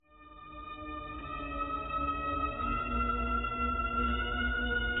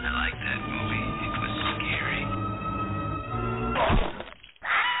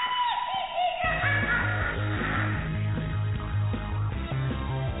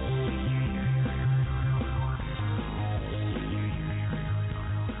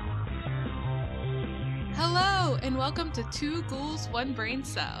Hello, and welcome to Two Ghouls, One Brain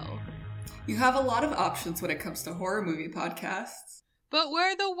Cell. You have a lot of options when it comes to horror movie podcasts. But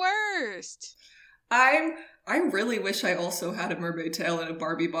we're the worst! I really wish I also had a mermaid tail and a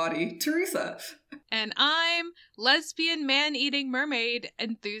Barbie body. Teresa. And I'm lesbian man-eating mermaid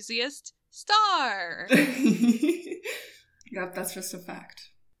enthusiast Star. Yep, that's just a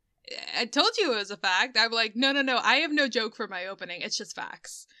fact. I told you it was a fact. I'm like, no, I have no joke for my opening. It's just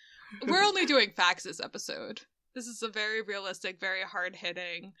facts. We're only doing facts this episode. This is a very realistic, very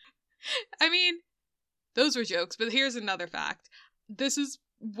hard-hitting... I mean, those were jokes, but here's another fact. This is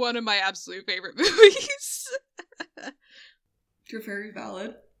one of my absolute favorite movies. You're very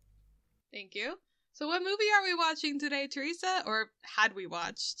valid. Thank you. So what movie are we watching today, Teresa? Or had we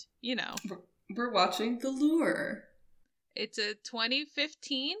watched? You know. We're watching The Lure. It's a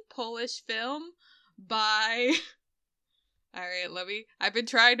 2015 Polish film by... Alright, I've been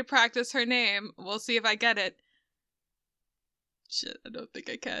trying to practice her name. We'll see if I get it. Shit, I don't think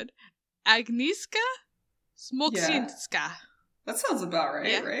I can. Agnieszka Smoczyńska. Yeah. That sounds about right,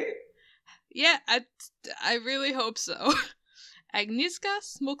 yeah. Right? Yeah, I really hope so. Agnieszka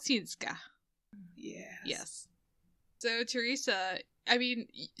Smoczyńska. Yes. So, Teresa, I mean,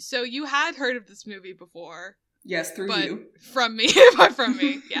 so you had heard of this movie before. Yes, through you. From me. But from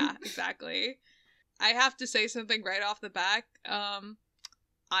me. Yeah, exactly. I have to say something right off the back. I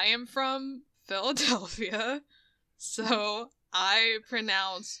am from Philadelphia, so I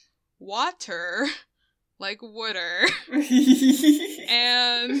pronounce water like wooder.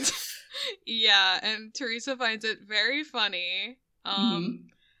 And yeah, and Teresa finds it very funny.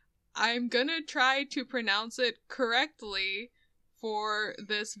 I'm gonna try to pronounce it correctly for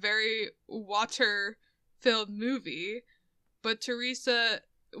this very water-filled movie, but Teresa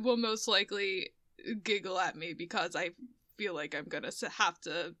will most likely giggle at me because I feel like I'm gonna have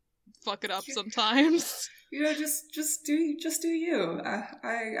to fuck it up sometimes. You know, just do you.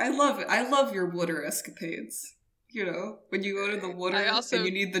 I love your wooder escapades. You know, when you go to the wooder and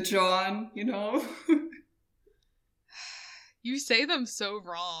you need the John, you know. You say them so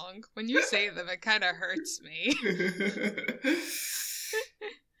wrong. When you say them, it kind of hurts me.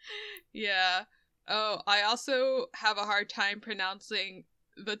 Yeah. Oh, I also have a hard time pronouncing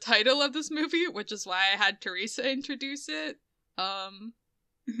the title of this movie, which is why I had Teresa introduce it.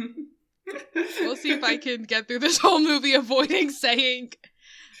 We'll see if I can get through this whole movie avoiding saying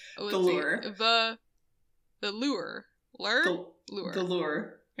The Lure. The Lure. Lure. The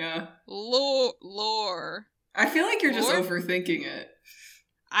Lure. Yeah. Lure. I feel like you're just overthinking it.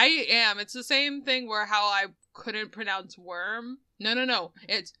 I am. It's the same thing where how I couldn't pronounce worm. No.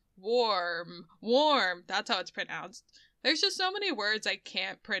 It's warm. Warm. That's how it's pronounced. There's just so many words I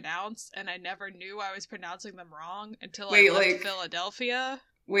can't pronounce, and I never knew I was pronouncing them wrong until I left Philadelphia.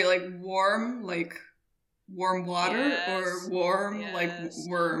 Wait, like warm water, yes, or warm, yes, like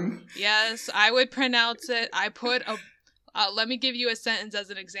worm? Yes, I would pronounce it. I put a... let me give you a sentence as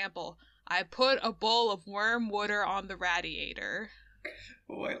an example. I put a bowl of worm water on the radiator.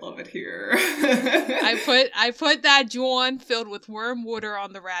 Oh, I love it here. I put that John filled with worm water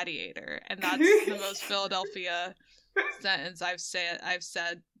on the radiator, and that's the most Philadelphia sentence I've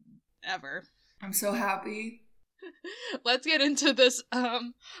said ever. I'm so happy. Let's get into this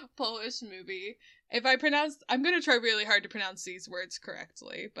Polish movie. I'm gonna try really hard to pronounce these words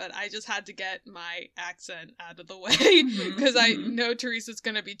correctly, but I just had to get my accent out of the way because I know Teresa's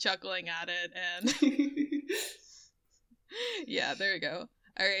gonna be chuckling at it, and yeah, there you go.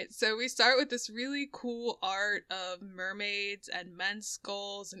 Alright, so we start with this really cool art of mermaids and men's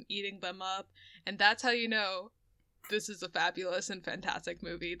skulls and eating them up, and that's how you know this is a fabulous and fantastic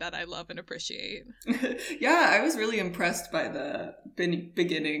movie that I love and appreciate. Yeah, I was really impressed by the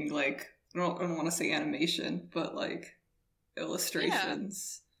beginning, like, I don't want to say animation, but, like,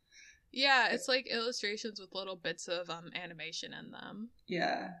 illustrations. Yeah, it's like illustrations with little bits of animation in them.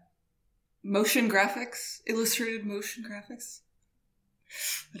 Yeah. Motion graphics? Illustrated motion graphics?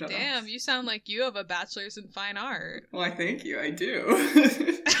 Damn, you sound like you have a bachelor's in fine art. Why, thank you, I do.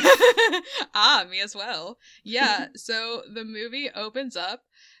 Me as well. Yeah, so the movie opens up.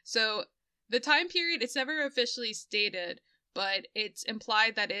 So the time period, it's never officially stated, but it's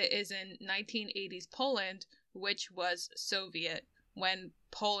implied that it is in 1980s Poland, which was Soviet, when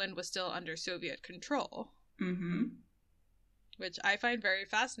Poland was still under Soviet control. Mm-hmm. Which I find very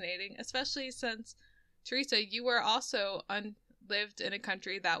fascinating, especially since, Teresa, you were also lived in a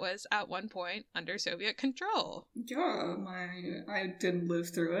country that was at one point under Soviet control. Yeah, I didn't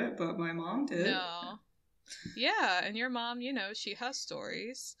live through it, but my mom did. No. Yeah, and your mom, you know, she has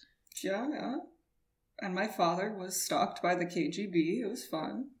stories. Yeah. And my father was stalked by the KGB. It was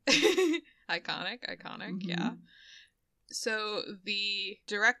fun. Iconic, yeah. So the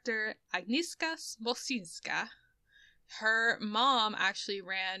director, Agnieszka Smoczyńska, her mom actually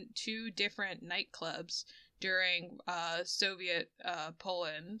ran 2 different nightclubs during Soviet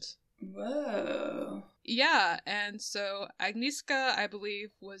Poland. Whoa. Yeah, and so Agnieszka, I believe,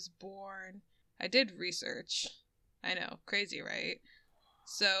 was born... I did research. I know, crazy, right?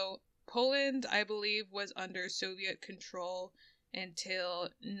 So Poland, I believe, was under Soviet control until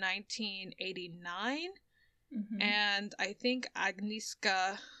 1989. And I think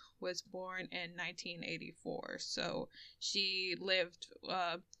Agnieszka was born in 1984. So she lived,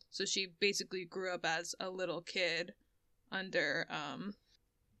 so she basically grew up as a little kid under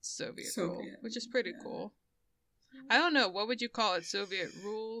Soviet rule, which is pretty cool. I don't know, what would you call it? Soviet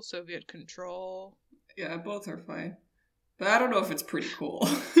rule? Soviet control? Yeah, both are fine. But I don't know if it's pretty cool.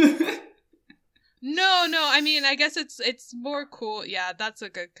 No, I mean, I guess it's more cool. Yeah, that's a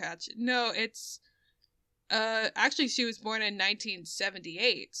good catch. No, it's... actually, she was born in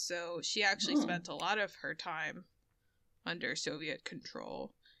 1978, so she actually spent a lot of her time under Soviet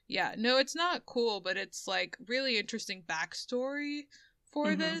control. Yeah, no, it's not cool, but it's, like, really interesting backstory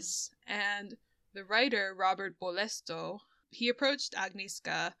for this. And the writer, Robert Bolesto, he approached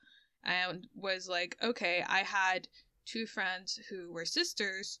Agnieszka and was like, okay, I had 2 friends who were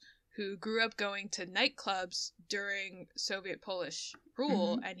sisters who grew up going to nightclubs during Soviet Polish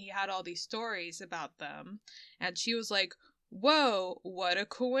rule, and he had all these stories about them. And she was like, whoa, what a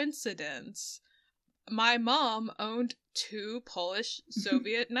coincidence. My mom owned 2 Polish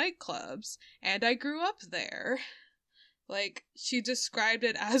Soviet nightclubs, and I grew up there. Like, she described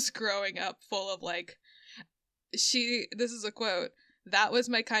it as growing up full of, like, this is a quote, "That was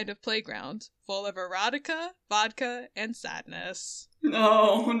my kind of playground, full of erotica, vodka, and sadness."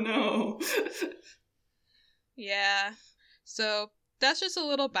 Oh, no. Yeah. So, that's just a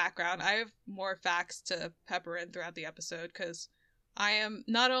little background. I have more facts to pepper in throughout the episode, because I am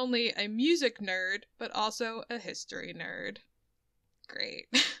not only a music nerd, but also a history nerd. Great.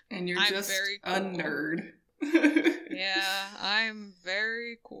 And you're just very cool. A nerd. Yeah, I'm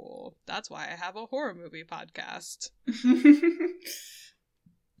very cool. That's why I have a horror movie podcast.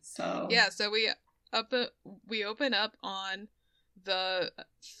 So we open up on the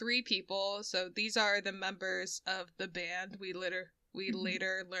 3 people. So these are the members of the band we later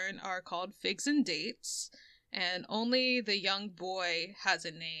learn are called Figs and Dates, and only the young boy has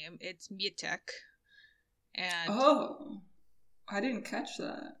a name. It's Mietek. And I didn't catch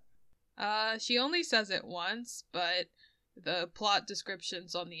that. She only says it once, but the plot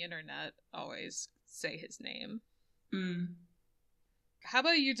descriptions on the internet always say his name. How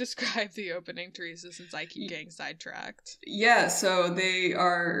about you describe the opening, Teresa, since I keep getting sidetracked? Yeah, so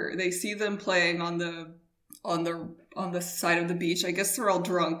they see them playing on the side of the beach. I guess they're all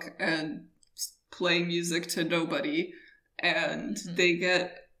drunk and playing music to nobody, and they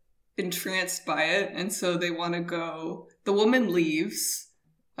get entranced by it, and so they want to go. The woman leaves.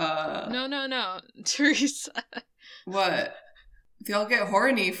 No, Teresa. What? They all get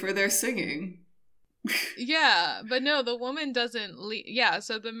horny for their singing. Yeah, but no, the woman doesn't leave. Yeah,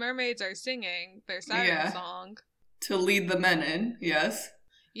 so the mermaids are singing their siren song. To lead the men in, yes.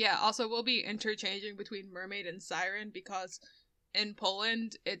 Yeah, also we'll be interchanging between mermaid and siren because in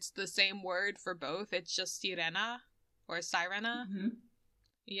Poland it's the same word for both. It's just sirena or sirena.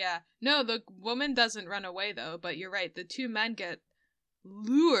 Yeah. No, the woman doesn't run away though, but you're right. The 2 men get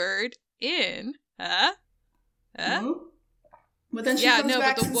lured in. But then she comes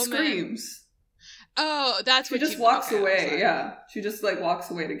back and screams. Oh, that's she what just walks away. Yeah, she just like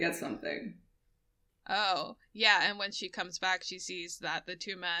walks away to get something. Oh, yeah, and when she comes back, she sees that the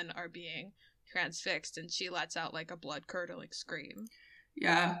 2 men are being transfixed, and she lets out like a blood-curdling scream.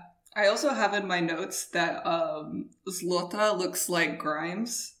 Yeah, I also have in my notes that Zlota looks like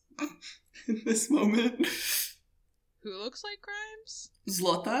Grimes in this moment. Who looks like Grimes?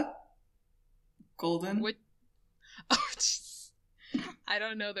 Zlota. Golden. What? Oh, jeez. I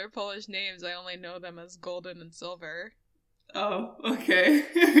don't know their Polish names. I only know them as Golden and Silver. Oh, okay.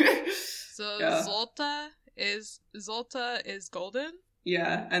 So yeah. Zlota is Golden?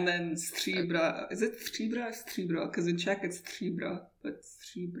 Yeah, and then Stribra. Is it Stribra or Stribro? Because in Czech it's Stribra, but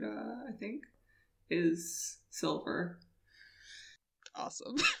Stribra, I think, is Silver.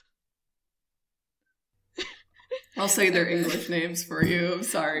 Awesome. I'll say their English names for you. I'm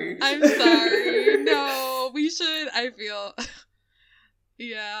sorry. I'm sorry. No, we should. I feel...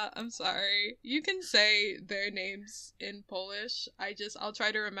 Yeah, I'm sorry. You can say their names in Polish. I'll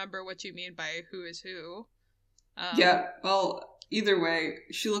try to remember what you mean by who is who. Yeah, well, either way,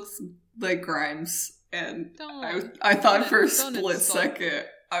 she looks like Grimes, and I thought for a split second,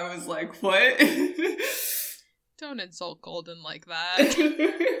 I was like, what? Don't insult Golden like that.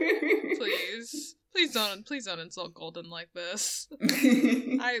 Please. Please don't insult Golden like this.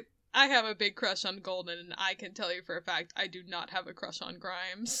 I have a big crush on Golden, and I can tell you for a fact I do not have a crush on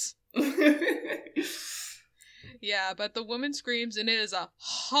Grimes. Yeah, but the woman screams, and it is a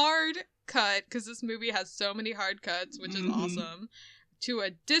hard cut, because this movie has so many hard cuts, which is awesome, to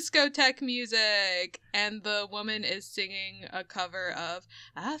a discotheque music, and the woman is singing a cover of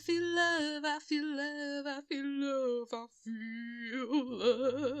I feel love, I feel love, I feel love, I feel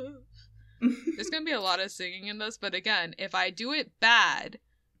love. There's gonna be a lot of singing in this, but again, if I do it bad,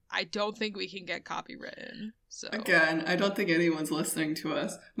 I don't think we can get copywritten. So again, I don't think anyone's listening to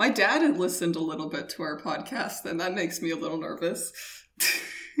us. My dad had listened a little bit to our podcast, and that makes me a little nervous.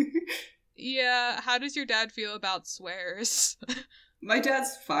 Yeah, how does your dad feel about swears? My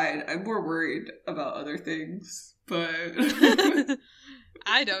dad's fine. I'm more worried about other things, but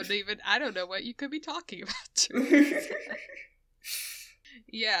I don't know what you could be talking about.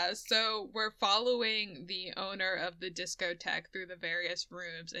 Yeah, so we're following the owner of the discotheque through the various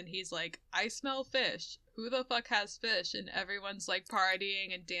rooms, and he's like, I smell fish. Who the fuck has fish? And everyone's like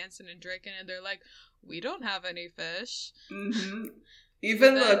partying and dancing and drinking, and they're like, we don't have any fish. Mm-hmm.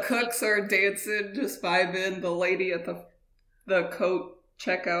 Even the cooks are dancing, just vibing. The lady at the coat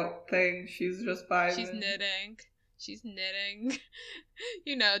checkout thing, she's just vibing. She's knitting.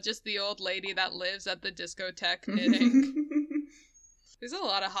 You know, just the old lady that lives at the discotheque knitting. There's a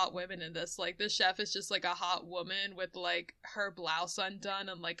lot of hot women in this. Like, the chef is just, like, a hot woman with, like, her blouse undone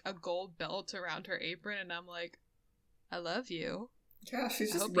and, like, a gold belt around her apron. And I'm like, I love you. Yeah,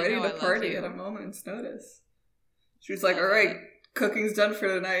 she's just ready to party at a moment's notice. She's like, all right, cooking's done for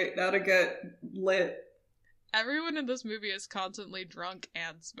the night. Now to get lit. Everyone in this movie is constantly drunk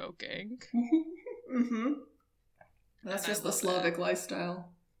and smoking. Mm-hmm. That's just the Slavic lifestyle.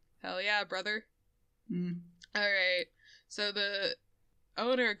 Hell yeah, brother. Mm. All right. So the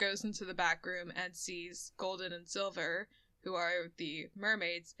owner goes into the back room and sees Golden and Silver, who are the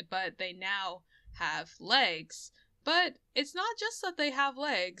mermaids, but they now have legs. But it's not just that they have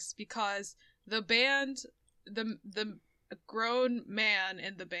legs, because the band, the grown man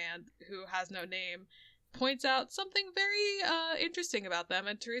in the band who has no name, points out something very interesting about them.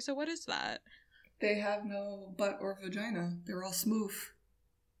 And Teresa, what is that? They have no butt or vagina. They're all smooth.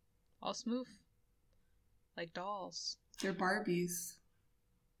 All smooth. Like dolls. They're Barbies.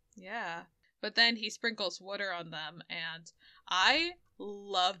 Yeah. But then he sprinkles water on them, and I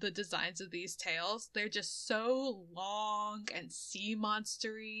love the designs of these tails. They're just so long and sea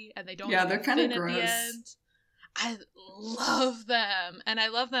monstery, and they don't they're kind of gross. At the end. I love them. And I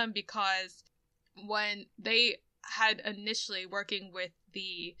love them because when they had initially working with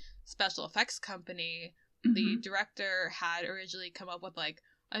the special effects company, the director had originally come up with like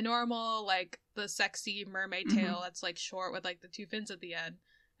a normal, like the sexy mermaid tail that's like short with like the two fins at the end.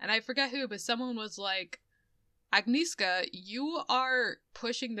 And I forget who, but someone was like, Agnieszka, you are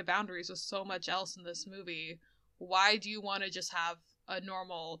pushing the boundaries with so much else in this movie. Why do you want to just have a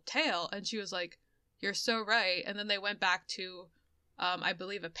normal tail? And she was like, you're so right. And then they went back to, I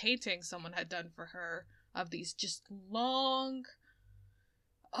believe, a painting someone had done for her of these just long,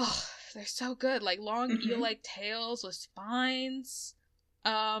 oh, they're so good, like long eel-like tails with spines.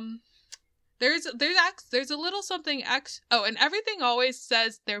 There's a little something and everything always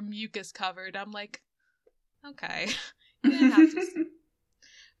says they're mucus covered. I'm like, okay. You didn't have to.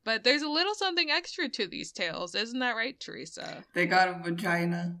 But there's a little something extra to these tails, isn't that right, Teresa? They got a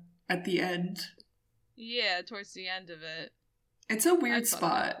vagina at the end. Yeah, towards the end of it. It's a weird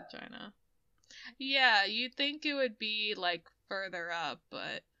spot. Vagina. Yeah, you'd think it would be like further up,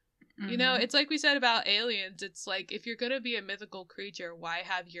 but you know, it's like we said about aliens. It's like, if you're gonna be a mythical creature, why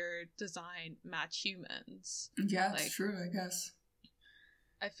have your design match humans? Yeah, like, it's true, I guess.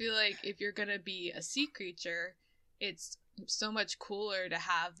 I feel like if you're gonna be a sea creature, it's so much cooler to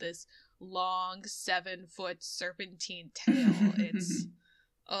have this long 7-foot serpentine tail. It's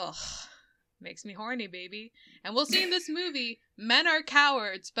makes me horny, baby. And we'll see in this movie, men are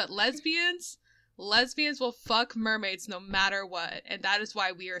cowards, but lesbians will fuck mermaids no matter what, and that is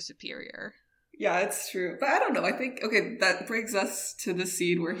why we are superior. Yeah, it's true. But I don't know, I think, okay, that brings us to the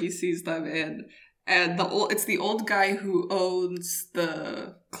scene where he sees them in, and it's the old guy who owns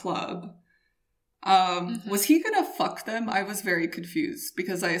the club. Was he gonna fuck them? I was very confused,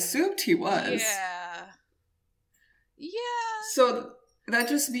 because I assumed he was. Yeah. So that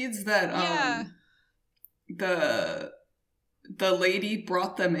just means that the lady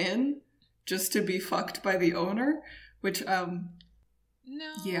brought them in just to be fucked by the owner, which no.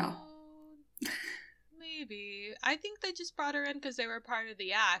 Yeah. Maybe. I think they just brought her in because they were part of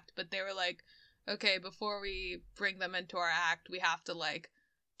the act, but they were like, okay, before we bring them into our act, we have to, like,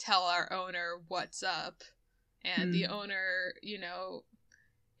 tell our owner what's up. And the owner, you know,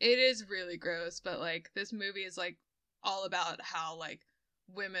 it is really gross, but, like, this movie is, like, all about how, like,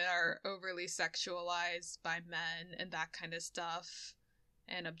 women are overly sexualized by men and that kind of stuff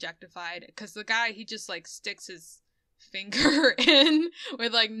and objectified. Because the guy, he just, like, sticks his finger in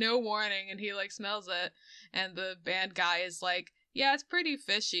with, like, no warning, and he, like, smells it. And the band guy is like, yeah, it's pretty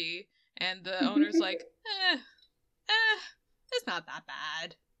fishy. And the owner's like, it's not that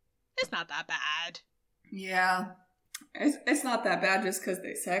bad. It's not that bad. Yeah. It's not that bad just because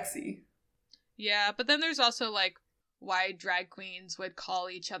they're sexy. Yeah, but then there's also, like, why drag queens would call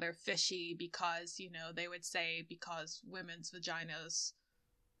each other fishy because, you know, they would say because women's vaginas.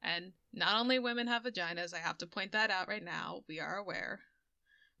 And not only women have vaginas, I have to point that out right now, we are aware.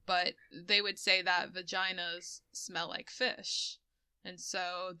 But they would say that vaginas smell like fish. And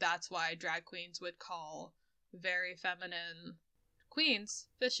so that's why drag queens would call very feminine queens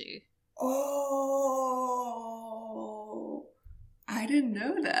fishy. Oh, I didn't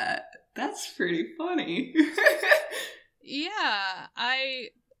know that. That's pretty funny. Yeah,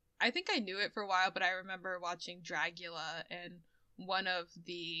 I think I knew it for a while, but I remember watching Dragula, and one of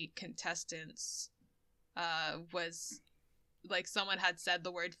the contestants was, like, someone had said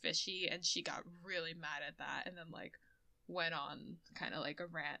the word fishy, and she got really mad at that, and then, like, went on kind of like a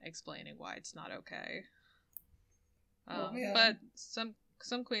rant explaining why it's not okay. But some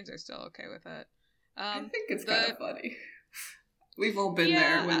queens are still okay with it. I think it's kind of funny. We've all been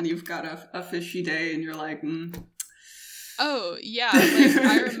there when you've got a fishy day and you're like, Oh, yeah. Like,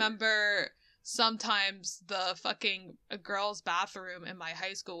 I remember sometimes the fucking girls' bathroom in my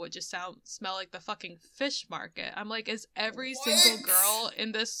high school would just smell like the fucking fish market. I'm like, is every single girl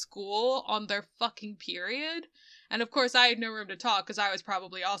in this school on their fucking period? And of course, I had no room to talk because I was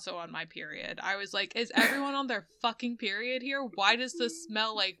probably also on my period. I was like, is everyone on their fucking period here? Why does this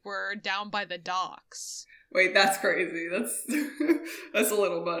smell like we're down by the docks? Wait, that's crazy. That's a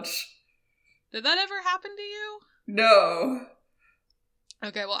little much. Did that ever happen to you? No.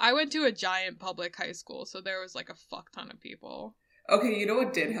 Okay, well, I went to a giant public high school, so there was, like, a fuck ton of people. Okay, you know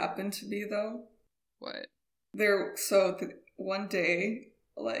what did happen to me, though? What? One day,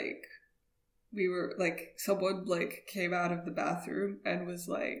 like, we were, like, someone, like, came out of the bathroom and was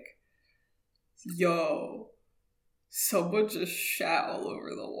like, yo, someone just shat all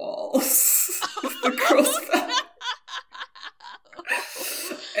over the walls of the girls' bathroom.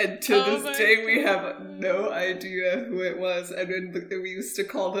 And to this day, we have no idea who it was, and we used to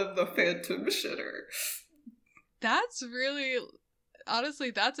call them the Phantom Shitter. That's really... Honestly,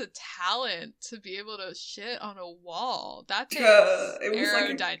 that's a talent to be able to shit on a wall. That takes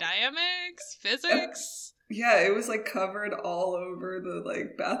aerodynamics, physics. Yeah, it was like covered all over the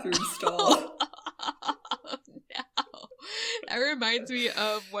like bathroom stall. No. That reminds me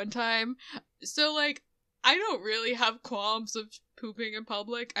of one time. So like, I don't really have qualms of pooping in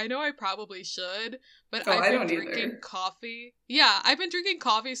public. I know I probably should, but I've been drinking coffee. Yeah, I've been drinking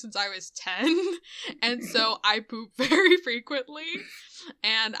coffee since I was 10, and so I poop very frequently.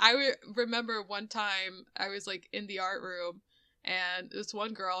 And I remember one time I was like in the art room, and this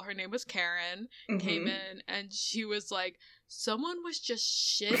one girl, her name was Karen, came in, and she was like, someone was just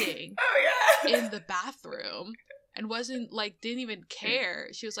shitting in the bathroom and didn't even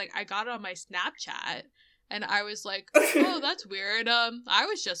care. She was like, I got it on my Snapchat. And I was like, oh, that's weird. I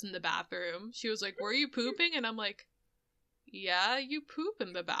was just in the bathroom. She was like, were you pooping? And I'm like, yeah, you poop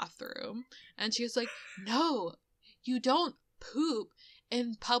in the bathroom. And she was like, no, you don't poop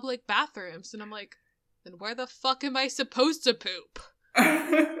in public bathrooms. And I'm like, then where the fuck am I supposed to poop?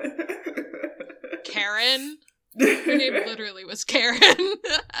 Karen? Her name literally was Karen.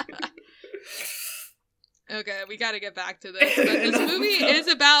 Okay, we gotta get back to this. But this movie is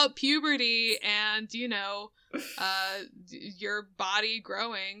about puberty and, you know, your body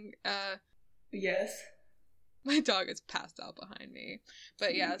growing. Yes. My dog is passed out behind me.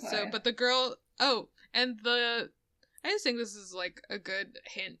 But yeah, but the girl... Oh, and I just think this is, like, a good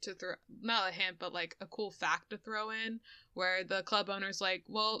hint to throw... Not a hint, but, like, a cool fact to throw in, where the club owner's like,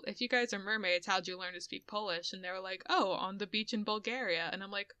 well, if you guys are mermaids, how'd you learn to speak Polish? And they were like, oh, on the beach in Bulgaria. And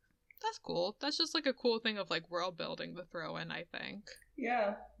I'm like... That's cool. That's just like a cool thing of like world building to throw in, I think.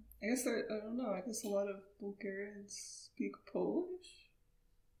 Yeah. I guess I don't know. I guess a lot of Bulgarians speak Polish.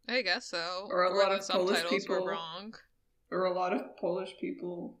 I guess so. Or a lot of Polish people were wrong. Or a lot of Polish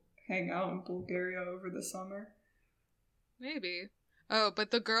people hang out in Bulgaria over the summer. Maybe. Oh,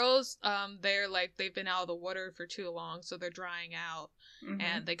 but the girls, they're like, they've been out of the water for too long, so they're drying out. Mm-hmm.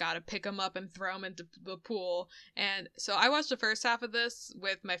 And they gotta pick them up and throw them into the pool. And so I watched the first half of this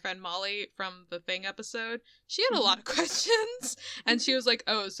with my friend Molly from the Thing episode. She had a lot of questions. And she was like,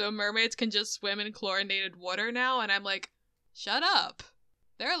 oh, so mermaids can just swim in chlorinated water now? And I'm like, shut up.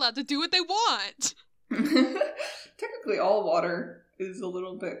 They're allowed to do what they want. Technically, all water is a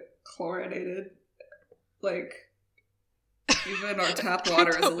little bit chlorinated. Like, even our tap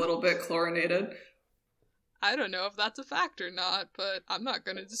water is a little bit chlorinated. I don't know if that's a fact or not, but I'm not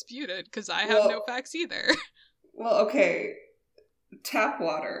going to dispute it because I have no facts either. Well, okay. Tap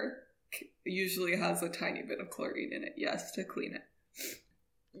water usually has a tiny bit of chlorine in it, yes, to clean it.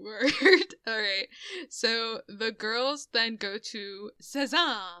 Word. Alright. So the girls then go to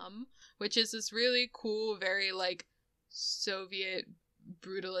Sesame, which is this really cool, very like Soviet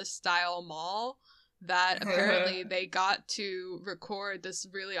brutalist style mall that apparently they got to record this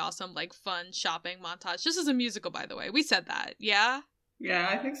really awesome, like, fun shopping montage. This is a musical, by the way. We said that, yeah? Yeah,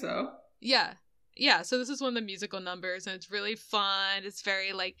 I think so. Yeah, so this is one of the musical numbers, and it's really fun. It's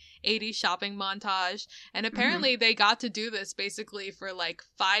very, like, 80s shopping montage. And apparently they got to do this basically for, like,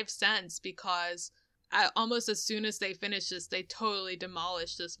 5 cents because almost as soon as they finished this, they totally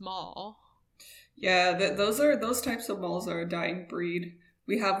demolished this mall. Yeah, those types of malls are a dying breed.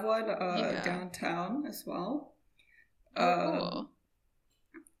 We have one downtown as well. Cool.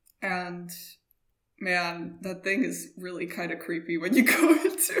 And man, that thing is really kind of creepy when you go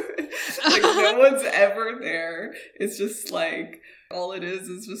into it. Like, no one's ever there. It's just like, all it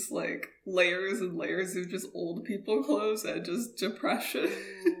is just like layers and layers of just old people clothes and just depression.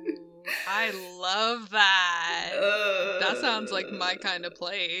 Ooh, I love that. That sounds like my kind of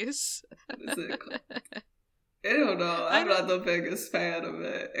place. Is it cool? I don't know. I'm not the biggest fan of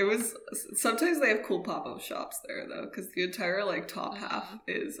it. Sometimes they have cool pop-up shops there though, because the entire like top half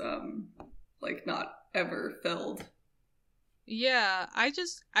is like not ever filled. Yeah, I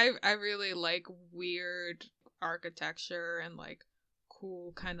really like weird architecture and like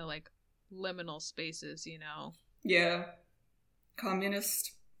cool kind of like liminal spaces, you know. Yeah.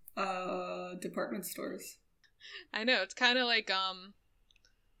 Communist department stores. I know, it's kind of like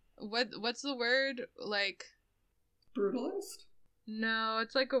what's the word? Like brutalist? No,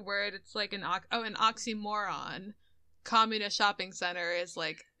 it's like a word. It's like an oxymoron. Communist shopping center is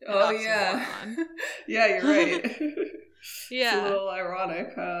like an oxymoron. Yeah. Yeah, you're right. Yeah. It's a little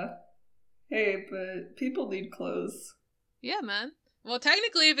ironic, huh? Hey, but people need clothes. Yeah, man. Well,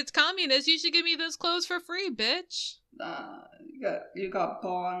 technically, if it's communist, you should give me those clothes for free, bitch. Nah, you got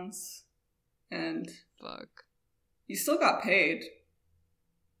bonds, and fuck. You still got paid.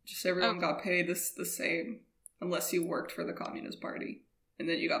 Just everyone got paid the same. Unless you worked for the Communist Party, and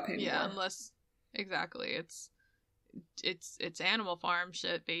then you got paid more. Yeah, exactly. It's Animal Farm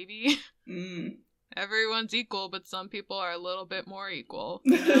shit, baby. Mm. Everyone's equal, but some people are a little bit more equal.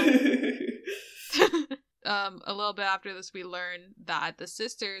 You know? A little bit after this, we learn that the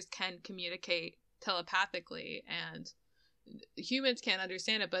sisters can communicate telepathically, and humans can't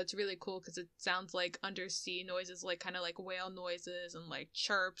understand it, but it's really cool because it sounds like undersea noises, like kind of like whale noises and like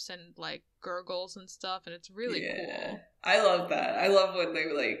chirps and like gurgles and stuff, and it's really cool. I love that. I love when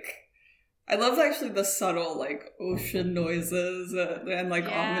they I love actually the subtle like ocean noises and like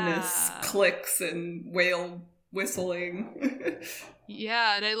ominous clicks and whale whistling.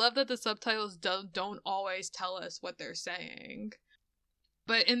 Yeah, and I love that the subtitles don't always tell us what they're saying.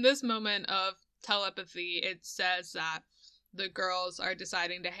 But in this moment of telepathy, it says that the girls are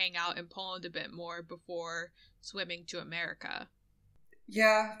deciding to hang out in Poland a bit more before swimming to America.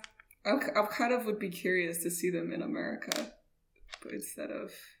 Yeah. I kind of would be curious to see them in America, but instead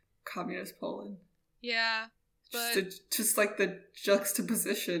of communist Poland. Yeah, but... Just like the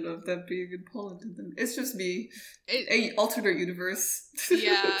juxtaposition of them being in Poland. And then it's just me. A alternate universe.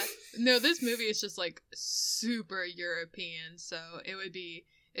 Yeah. No, this movie is just like super European, so it'd be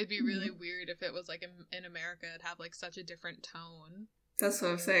really weird if it was like in America. It'd have like such a different tone. That's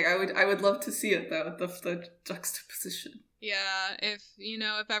what I'm saying. I would love to see it though, the juxtaposition. Yeah, if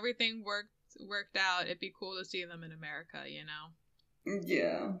everything worked out, it'd be cool to see them in America, you know.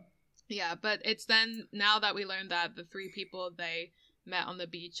 Yeah. Yeah, but it's then now that we learned that the 3 people they met on the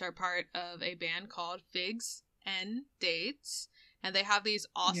beach are part of a band called Figs and Dates, and they have these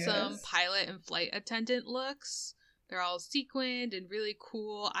awesome pilot and flight attendant looks. They're all sequined and really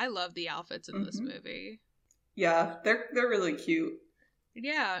cool. I love the outfits in this movie. Yeah, they're really cute.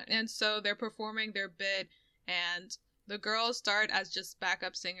 Yeah, and so they're performing their bit, and the girls start as just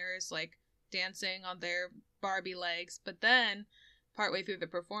backup singers, like dancing on their Barbie legs, but then partway through the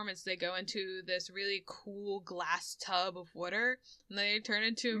performance, they go into this really cool glass tub of water, and they turn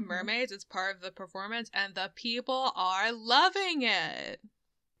into mermaids as part of the performance, and the people are loving it.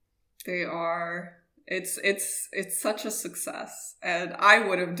 They are. It's such a success, and I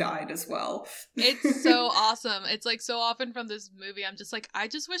would have died as well. It's so awesome. It's like so often from this movie, I'm just like, I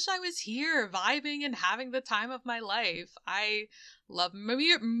just wish I was here, vibing and having the time of my life. I love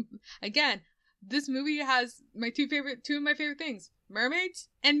movie. Again, this movie has two of my favorite things: mermaids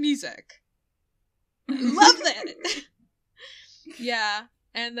and music. I love that. Yeah,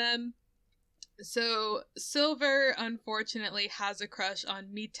 and then. So, Silver, unfortunately, has a crush on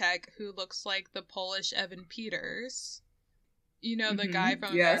Mitek, who looks like the Polish Evan Peters. You know, the guy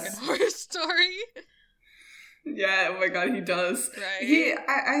from American Horror Story? Yeah, oh my god, he does. Right?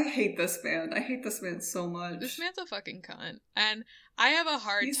 I hate this man. I hate this man so much. This man's a fucking cunt. And I have a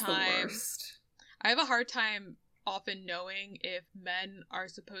hard time... He's the worst. I have a hard time often knowing if men are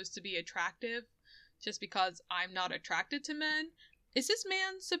supposed to be attractive, just because I'm not attracted to men. Is this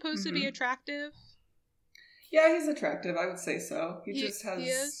man supposed to be attractive? Yeah, he's attractive. I would say so. He just has... He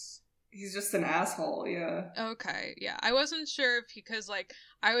is? He's just an asshole, yeah. Okay, yeah. I wasn't sure if because, like,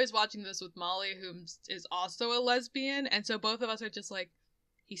 I was watching this with Molly, who is also a lesbian, and so both of us are just like,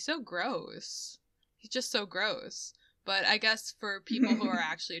 he's so gross. He's just so gross. But I guess for people who are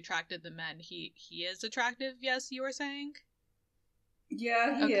actually attracted to men, he is attractive, yes, you were saying?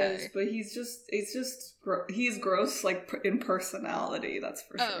 Yeah, he is, but he's gross, like, in personality, that's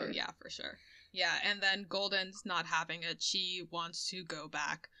for sure. Oh, yeah, for sure. Yeah, and then Golden's not having it. She wants to go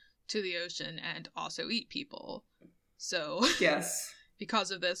back to the ocean and also eat people. So, yes. Because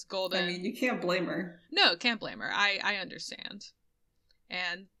of this, Golden... I mean, you can't blame her. No, can't blame her. I understand.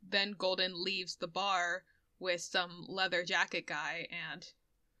 And then Golden leaves the bar with some leather jacket guy, and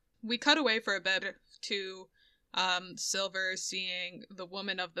we cut away for a bit to... Silver seeing the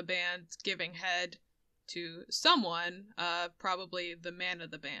woman of the band giving head to someone, probably the man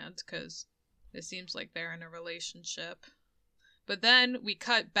of the band, because it seems like they're in a relationship. But then we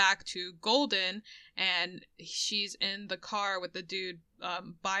cut back to Golden, and she's in the car with the dude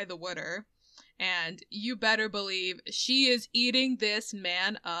by the water, and you better believe she is eating this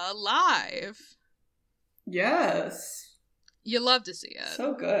man alive. Yes. You love to see it.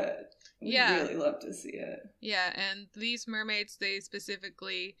 So good. Yeah. Really love to see it. Yeah, and these mermaids, they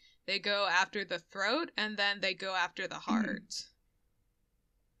go after the throat, and then they go after the heart.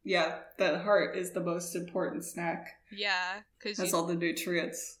 Yeah, the heart is the most important snack. Yeah, because has all the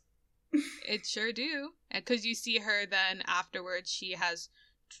nutrients. It sure do. Because you see her then afterwards, she has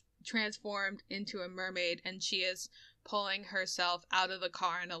transformed into a mermaid, and she is pulling herself out of the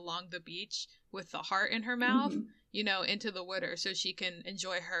car and along the beach with the heart in her mouth. You know, into the water so she can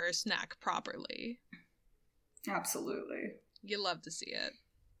enjoy her snack properly. Absolutely. You love to see it.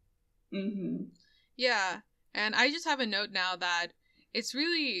 Yeah, and I just have a note now that it's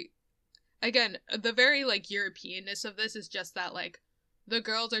really, again, the very, like, Europeanness of this is just that, like, the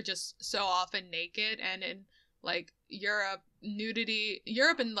girls are just so often naked, and in, like, Europe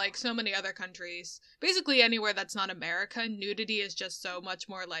and, like, so many other countries, basically anywhere that's not America, nudity is just so much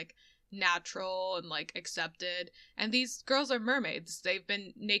more, like, natural and, like, accepted. And these girls are mermaids. They've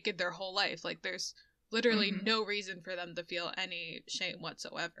been naked their whole life. Like, there's literally no reason for them to feel any shame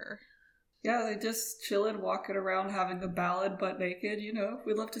whatsoever. Yeah, they just chilling, walking around, having a ballad, butt naked, you know.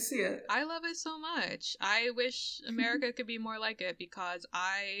 We love to see it. I love it so much. I wish America could be more like it, because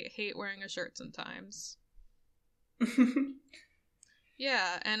I hate wearing a shirt sometimes.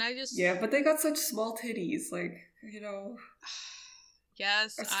 Yeah, and I just... Yeah, but they got such small titties, like, you know...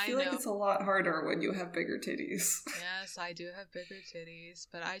 Yes, I feel like it's a lot harder when you have bigger titties. Yes, I do have bigger titties,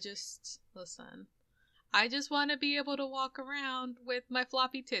 but I just want to be able to walk around with my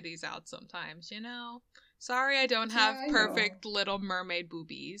floppy titties out sometimes, you know? Sorry I don't have perfect little mermaid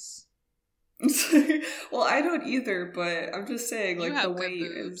boobies. Well, I don't either, but I'm just saying, like, the weight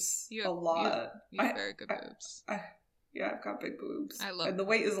is a lot. You have very good boobs. Yeah, I've got big boobs. I love and the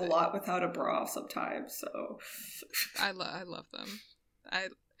weight is a lot without a bra sometimes, so... I love them.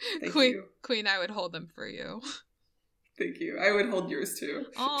 Thank you. Queen, I would hold them for you. Thank you. I would hold yours too.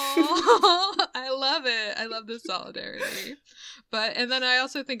 Oh, I love it. I love the solidarity. And then I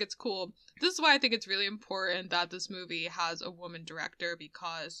also think it's cool. This is why I think it's really important that this movie has a woman director,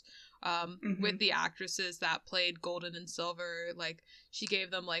 because with the actresses that played Golden and Silver, like, she gave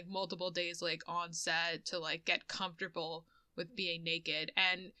them, like, multiple days, like, on set to, like, get comfortable with being naked.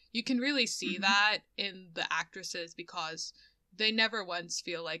 And you can really see that in the actresses, because they never once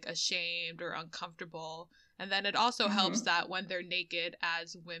feel, like, ashamed or uncomfortable. And then it also helps that when they're naked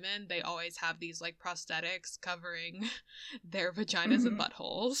as women, they always have these like prosthetics covering their vaginas and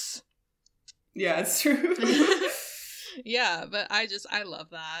buttholes. Yeah, it's true. Yeah, but I love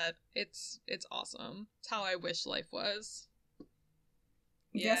that. It's awesome. It's how I wish life was.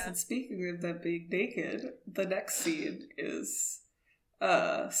 Yes, and speaking of them being naked, the next scene is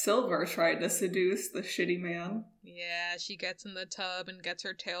Silver trying to seduce the shitty man. Yeah, she gets in the tub and gets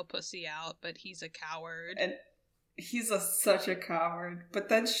her tail pussy out, but he's a coward. And he's such a coward. But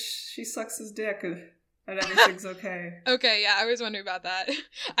then she sucks his dick and everything's okay. Okay, yeah, I was wondering about that.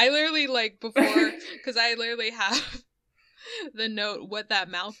 I literally, like, before, because I literally have the note, what that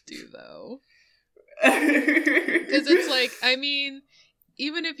mouth do, though. Because it's like, I mean,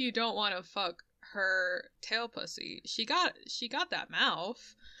 even if you don't want to fuck her tail pussy, she got that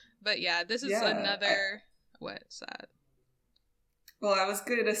mouth. But yeah, this is another what's that? Well, I was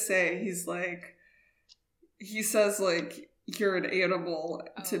gonna say he says like you're an animal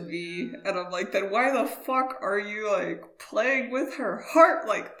to me, and I'm like, then why the fuck are you like playing with her heart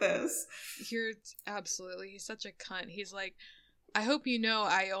like this? He's such a cunt. He's like, I hope you know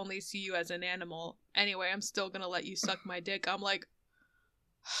I only see you as an animal. Anyway, I'm still gonna let you suck my dick. I'm like,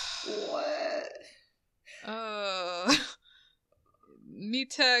 what?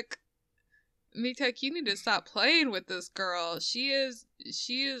 Metek, you need to stop playing with this girl. She is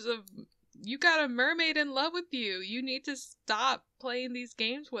you got a mermaid in love with you. You need to stop playing these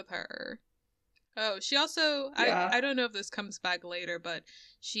games with her. Oh, she also, I don't know if this comes back later, but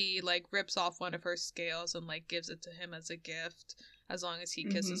she, like, rips off one of her scales and, like, gives it to him as a gift as long as he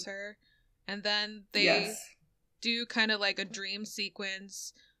kisses her. And then they do kind of, like, a dream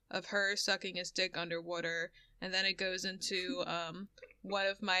sequence of her sucking his dick underwater, and then it goes into one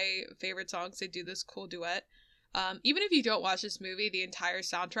of my favorite songs. They do this cool duet. Even if you don't watch this movie, the entire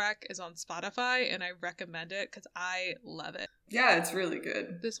soundtrack is on Spotify, and I recommend it because I love it. Yeah, it's really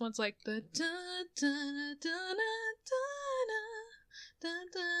good. This one's like the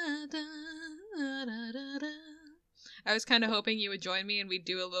I was kind of hoping you would join me and we'd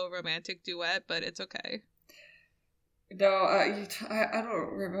do a little romantic duet, but it's okay. No, I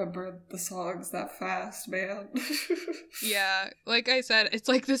don't remember the songs that fast, man. Yeah, like I said, it's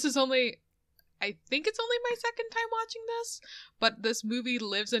like I think it's only my second time watching this, but this movie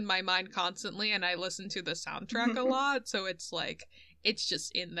lives in my mind constantly, and I listen to the soundtrack a lot, so it's like, it's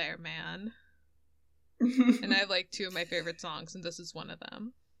just in there, man. And I have like two of my favorite songs, and this is one of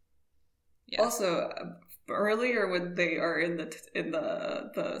them. Yeah. Also, earlier when they are in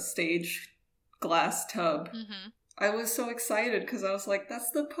the stage glass tub, I was so excited because I was like,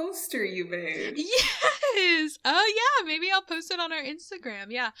 that's the poster you made. Yes! Oh, yeah, maybe I'll post it on our Instagram.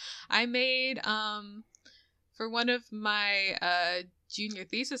 Yeah, I made, for one of my junior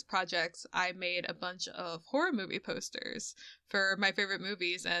thesis projects, I made a bunch of horror movie posters for my favorite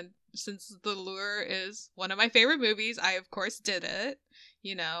movies, and since The Lure is one of my favorite movies, I of course did it,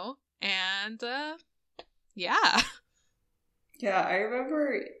 you know, and, yeah. Yeah, I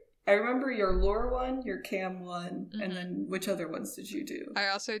remember your Lure one, your Cam one, and then which other ones did you do? I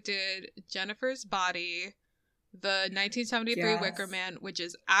also did Jennifer's Body, the 1973 Wicker Man, which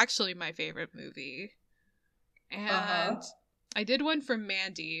is actually my favorite movie. And I did one for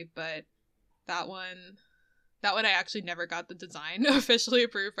Mandy, but that one I actually never got the design officially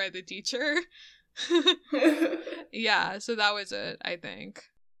approved by the teacher. Yeah, so that was it, I think.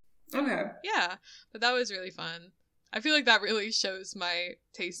 Okay. Yeah, but that was really fun. I feel like that really shows my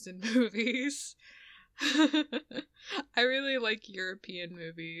taste in movies. I really like European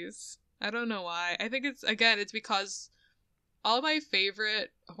movies. I don't know why. I think it's because all my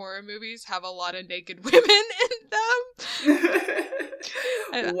favorite horror movies have a lot of naked women in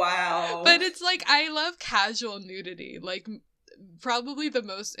them. Wow. But it's like, I love casual nudity. Like, probably the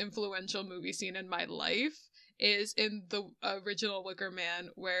most influential movie scene in my life is in the original Wicker Man,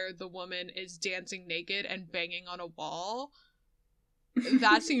 where the woman is dancing naked and banging on a wall.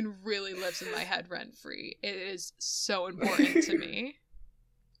 That scene really lives in my head rent-free. It is so important to me.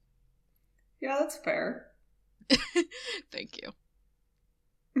 Yeah, that's fair. Thank you.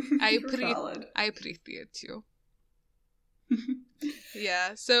 I appreciate you.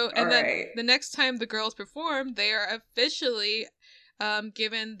 Yeah, so, and then the next time the girls perform, they are officially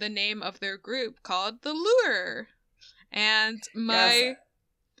given the name of their group called The Lure. And my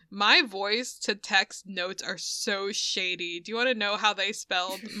voice to text notes are so shady. Do you want to know how they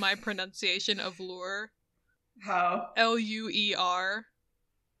spelled my pronunciation of lure? How? L-U-E-R.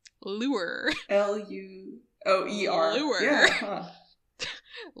 Lure. L-U-O-E-R. Lure. Yeah. Huh.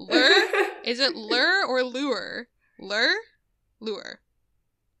 Lure? Is it lure or lure? Lure? Lure.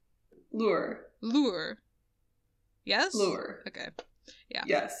 Lure. Lure. Yes? Lure. Okay. Yeah.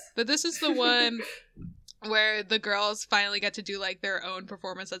 Yes. But this is the one where the girls finally get to do like their own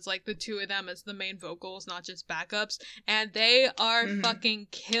performance. That's like the two of them as the main vocals, not just backups. And they are fucking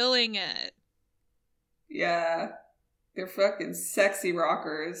killing it. Yeah. They're fucking sexy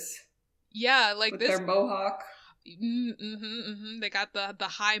rockers. Yeah, like with this. Their mohawk. They got the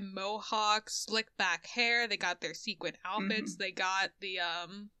high mohawk, slick back hair. They got their sequin outfits. They got the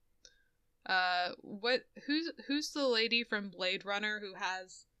who's the lady from Blade Runner who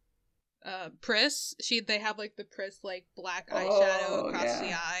has Pris? They have like the Pris like black eyeshadow across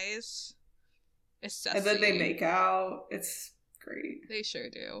the eyes. It's sexy. And then they make out. It's great. They sure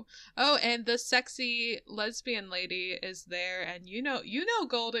do. Oh, and the sexy lesbian lady is there, and you know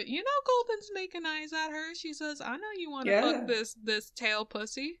Golden's making eyes at her. She says, "I know you want to fuck this tail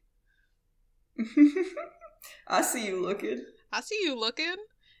pussy." I see you looking.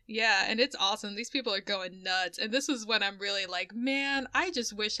 Yeah, and it's awesome. These people are going nuts. And this is when I'm really like, man, I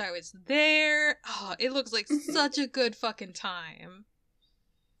just wish I was there. Oh, it looks like such a good fucking time.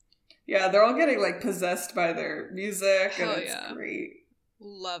 Yeah, they're all getting like possessed by their music. Hell and it's great.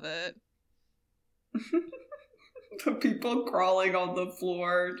 Love it. The people crawling on the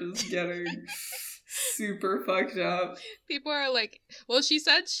floor, just getting super fucked up. People are like, well, she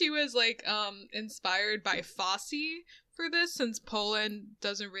said she was like inspired by Fosse for this, since Poland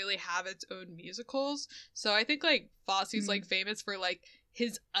doesn't really have its own musicals. So I think like Fosse's like famous for like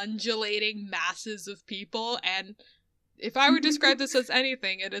his undulating masses of people, and if I would describe this as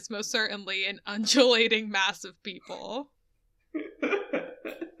anything, it is most certainly an undulating mass of people.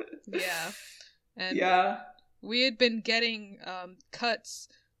 Yeah. And we had been getting cuts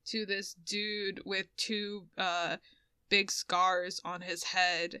to this dude with two big scars on his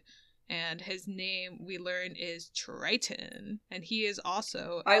head, and his name, we learn, is Triton, and he is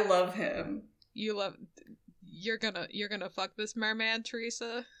also... I love him. You're gonna fuck this merman,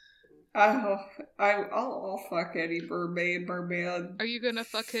 Teresa? I'll fuck any merman. Are you gonna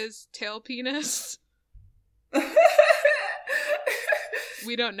fuck his tail penis?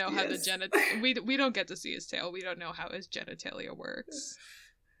 We don't know how we don't get to see his tail. We don't know how his genitalia works.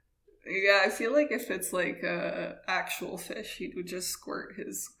 Yeah, I feel like if it's like a actual fish, he would just squirt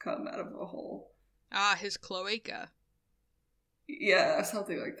his cum out of a hole. Ah, his cloaca. Yeah,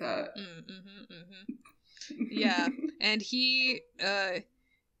 something like that. Yeah, and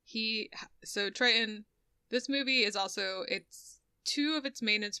so Triton, this movie is also, it's two of its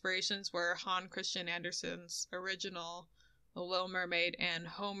main inspirations were Hans Christian Andersen's original The Little Mermaid and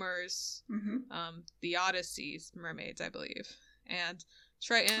Homer's The Odyssey's Mermaids, I believe. And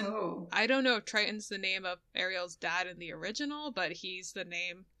Triton, I don't know if Triton's the name of Ariel's dad in the original, but he's the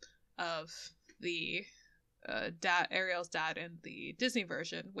name of the Ariel's dad in the Disney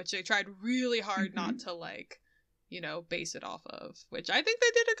version, which they tried really hard not to like, base it off of, which I think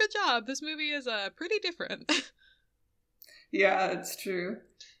they did a good job. This movie is pretty different. Yeah, it's true.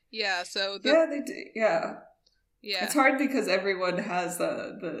 Yeah, so they did. Yeah. It's hard because everyone has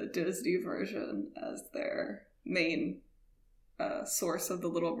the Disney version as their main source of The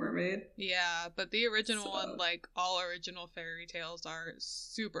Little Mermaid. Yeah, but the original one, like all original fairy tales, are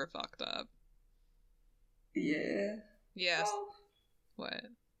super fucked up. Yeah. Yes. Well, what?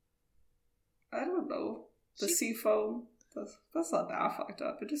 I don't know. The sea foam. That's not that fucked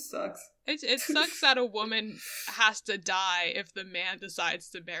up. It just sucks. It sucks that a woman has to die if the man decides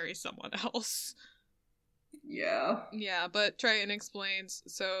to marry someone else. Yeah. Yeah, but Triton explains.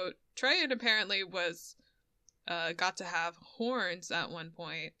 So Triton apparently was got to have horns at one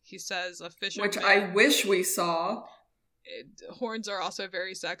point. He says a fisherman... Which I wish we saw. Horns are also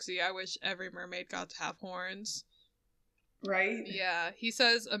very sexy. I wish every mermaid got to have horns. Right? Yeah. He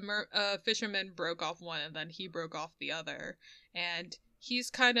says a fisherman broke off one and then he broke off the other. And he's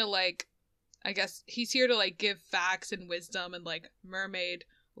kind of like... I guess he's here to like give facts and wisdom and like mermaid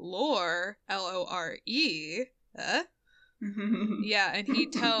lore. Lore. Yeah, and he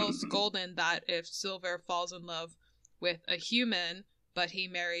tells Golden that if Silver falls in love with a human, but he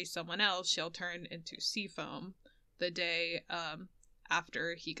marries someone else, she'll turn into sea foam the day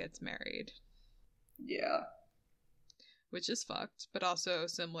after he gets married. Yeah. Which is fucked, but also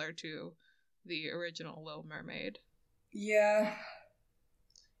similar to the original Little Mermaid. Yeah.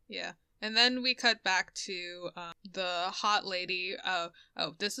 Yeah. And then we cut back to the hot lady.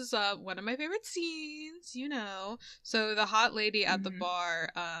 This is one of my favorite scenes, So the hot lady at the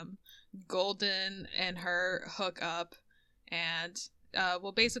bar, Golden and her hook up. And,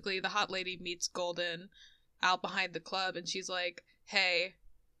 basically the hot lady meets Golden out behind the club. And she's like, hey,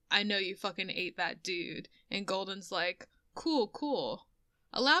 I know you fucking ate that dude. And Golden's like, cool.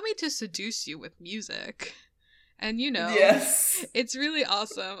 Allow me to seduce you with music. And Yes. it's really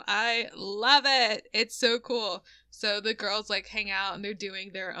awesome. I love it. It's so cool. So the girls like hang out and they're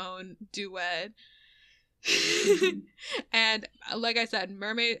doing their own duet. And like I said,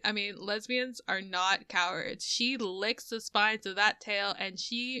 lesbians are not cowards. She licks the spines of that tail and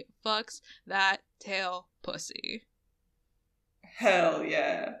she fucks that tail pussy. Hell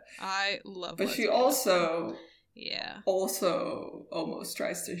yeah. I love But she also almost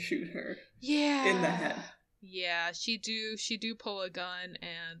tries to shoot her. Yeah. In the head. Yeah, she do pull a gun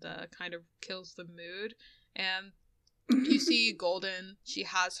and kind of kills the mood. And you see Golden, she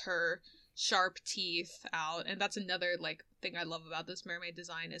has her sharp teeth out, and that's another like thing I love about this mermaid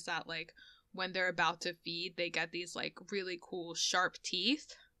design is that like when they're about to feed, they get these like really cool sharp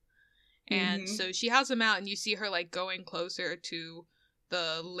teeth. And so she has them out, and you see her like going closer to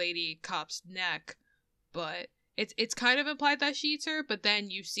the lady cop's neck, but it's kind of implied that she eats her, but then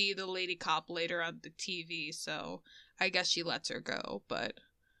you see the lady cop later on the TV, so I guess she lets her go. But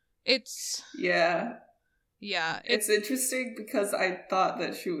it's it's interesting because I thought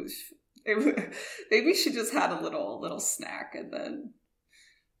that she was maybe she just had a little snack and then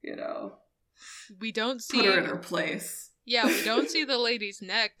we don't see put her in her place. Yeah, we don't see the lady's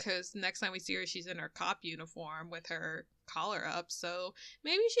neck because next time we see her, she's in her cop uniform with her collar up. So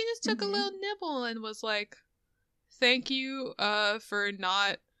maybe she just took a little nibble and was like, "Thank you, for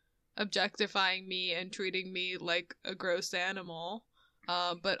not objectifying me and treating me like a gross animal.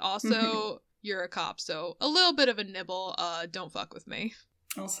 But also you're a cop, so a little bit of a nibble. Don't fuck with me."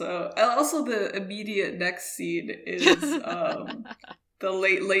 Also, the immediate next scene is the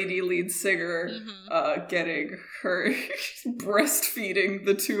late lady lead singer getting her breastfeeding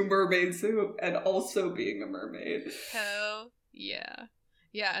the two mermaids and also being a mermaid. Hell yeah.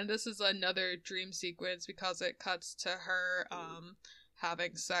 Yeah, and this is another dream sequence because it cuts to her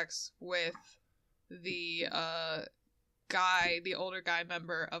having sex with the guy, the older guy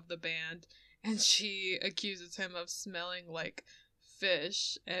member of the band, and she accuses him of smelling like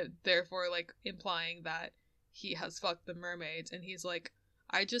fish, and therefore like implying that he has fucked the mermaids, and he's like,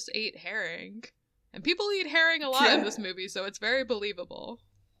 "I just ate herring." And people eat herring a lot in this movie, so it's very believable.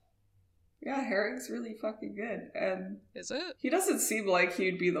 Yeah, herring's really fucking good. And is it? He doesn't seem like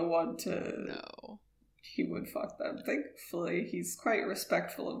he'd be the one to... No. He would fuck them. Thankfully, he's quite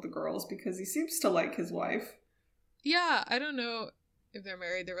respectful of the girls because he seems to like his wife. Yeah, I don't know if they're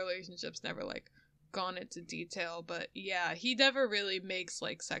married. Their relationship's never, like, gone into detail, but yeah, he never really makes,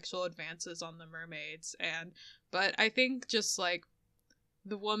 like, sexual advances on the mermaids. But I think just, like,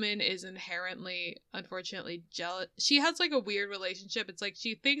 the woman is inherently, unfortunately, jealous. She has, like, a weird relationship. It's like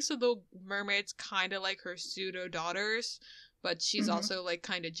she thinks of the mermaids kind of like her pseudo-daughters, but she's also, like,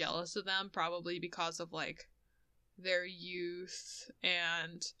 kind of jealous of them, probably because of, like, their youth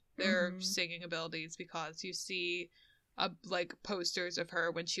and their singing abilities, because you see, like, posters of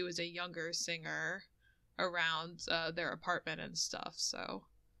her when she was a younger singer around their apartment and stuff, so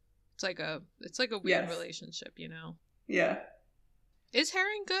it's like a weird relationship, you know? Yeah. Is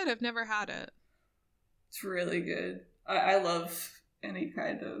herring good? I've never had it. It's really good. I love any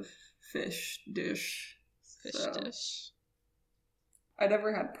kind of fish dish. Dish. I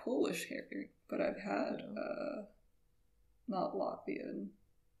never had Polish herring, but I've had, not Latvian.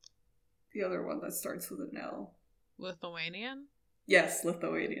 The other one that starts with an L. Lithuanian? Yes,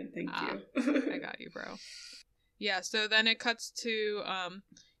 Lithuanian. Thank you. I got you, bro. Yeah, so then it cuts to,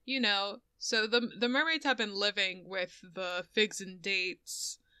 so the mermaids have been living with the Figs and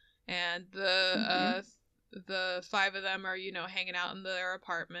Dates, and the 5 of them are, hanging out in their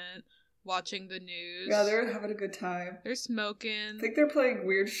apartment, watching the news. Yeah, they're having a good time. They're smoking. I think they're playing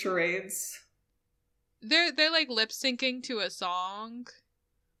weird charades. They're like lip syncing to a song.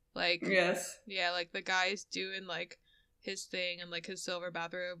 Like, yes. Yeah, like the guy's doing like his thing in like his silver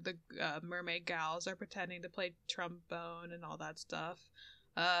bathrobe. The mermaid gals are pretending to play trombone and all that stuff.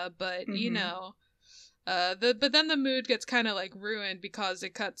 But but then the mood gets kind of like ruined because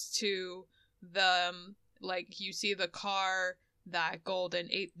it cuts to them, like, you see the car that Golden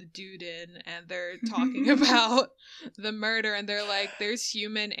ate the dude in, and they're talking about the murder, and they're like, there's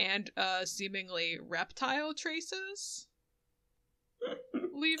human and seemingly reptile traces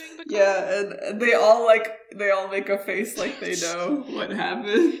leaving the car. Yeah, and they all make a face like they know what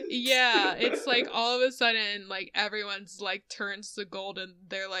happened. Yeah, it's like all of a sudden, like, everyone's like turns to Golden.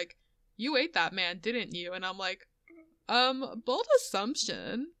 They're like, "You ate that man, didn't you?" And I'm like, bold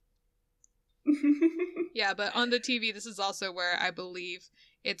assumption. Yeah, but on the TV, this is also where I believe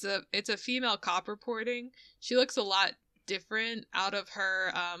it's a female cop reporting. She looks a lot different out of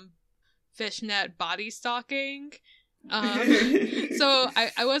her fishnet body stocking. So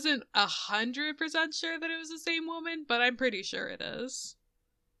I wasn't 100% sure that it was the same woman, but I'm pretty sure it is.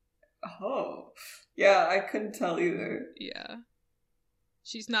 Oh. Yeah, I couldn't tell either. Yeah.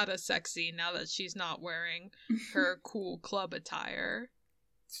 She's not as sexy now that she's not wearing her cool club attire.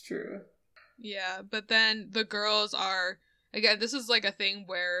 It's true. Yeah, but then the girls are, again, this is like a thing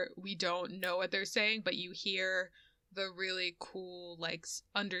where we don't know what they're saying, but you hear the really cool, like,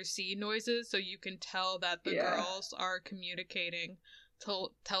 undersea noises, so you can tell that the girls are communicating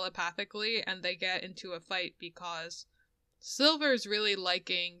telepathically, and they get into a fight because Silver's really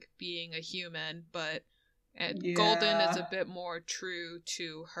liking being a human, but Golden is a bit more true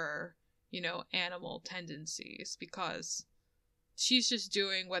to her, animal tendencies, because she's just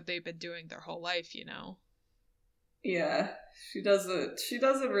doing what they've been doing their whole life, Yeah, she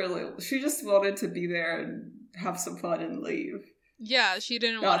doesn't really, she just wanted to be there and have some fun and leave. Yeah, she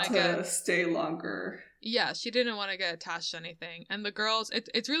didn't want to stay longer. Yeah, she didn't want to get attached to anything. And the girls,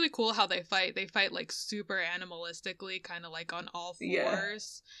 it's really cool how they fight. They fight like super animalistically, kind of like on all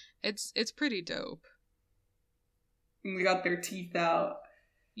fours. Yeah. It's pretty dope. And they got their teeth out.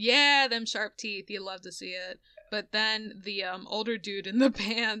 Yeah, them sharp teeth. You love to see it. But then the older dude in the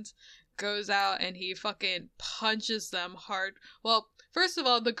band goes out and he fucking punches them hard. Well, first of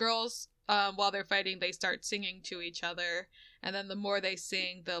all, the girls, while they're fighting, they start singing to each other. And then the more they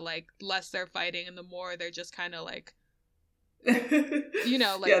sing, the like less they're fighting, and the more they're just kind of like, like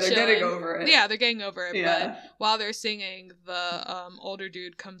yeah, they're chilling. Getting over it. Yeah, they're getting over it. Yeah. But while they're singing, the older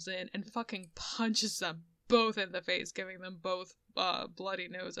dude comes in and fucking punches them both in the face, giving them both bloody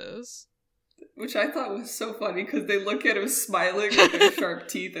noses. Which I thought was so funny because they look at him smiling with their sharp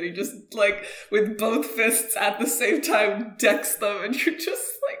teeth, and he just like with both fists at the same time decks them, and you're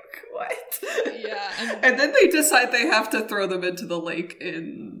just like, what? Yeah, and then they decide they have to throw them into the lake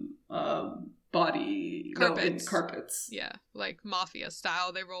in carpets. Yeah, like mafia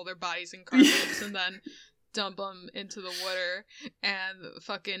style. They roll their bodies in carpets and then dump them into the water, and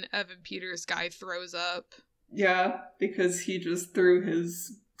fucking Evan Peters guy throws up. Yeah, because he just threw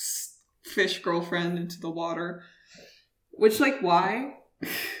his fish girlfriend into the water. Which, like, why?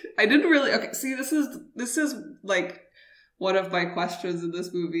 I didn't really... Okay, see, this is like, one of my questions in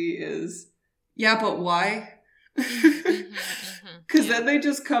this movie is, yeah, but why? Because then they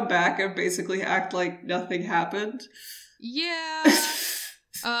just come back and basically act like nothing happened. Yeah.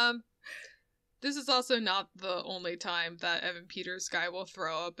 This is also not the only time that Evan Peters guy will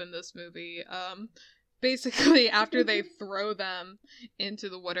throw up in this movie. Basically, after they throw them into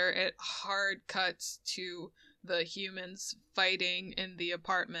the water, it hard cuts to the humans fighting in the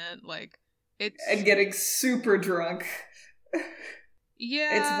apartment. Like, it's... And getting super drunk.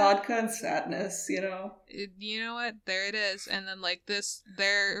 Yeah. It's vodka and sadness, you know? You know what? There it is. And then, like,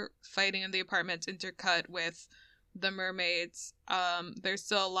 they're fighting in the apartments intercut with the mermaids. They're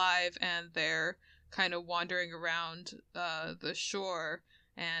still alive, and they're kind of wandering around the shore.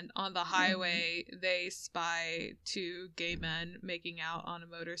 And on the highway, they spy two gay men making out on a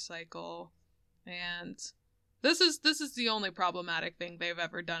motorcycle. And this is the only problematic thing they've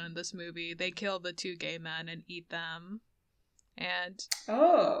ever done in this movie. They kill the two gay men and eat them. And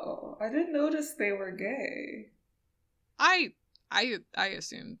oh, I didn't notice they were gay. I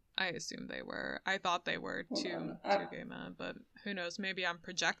assumed they were. I thought they were two gay men, but who knows? Maybe I'm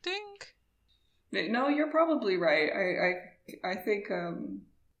projecting. No, you're probably right. I think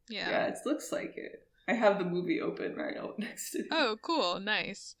yeah, it looks like it. I have the movie open right now next to me. Oh, cool,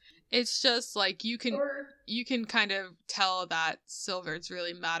 nice. It's just like you can kind of tell that Silver's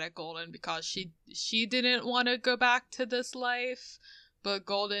really mad at Golden because she didn't want to go back to this life, but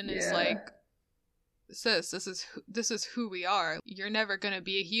Golden is like, sis, this is who we are. You're never gonna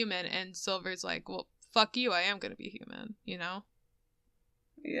be a human, and Silver's like, well, fuck you, I am gonna be human, you know?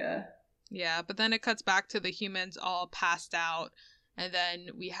 Yeah. Yeah, but then it cuts back to the humans all passed out, and then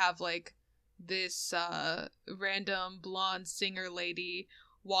we have like this random blonde singer lady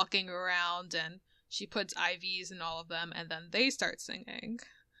walking around, and she puts IVs in all of them, and then they start singing.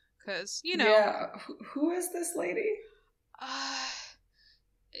 Because, you know... Yeah, who is this lady? I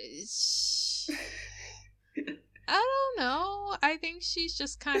don't know. I think she's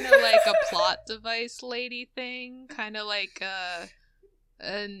just kind of like a plot device lady thing. Kind of like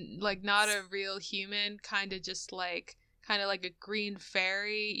like not a real human. Kind of like a green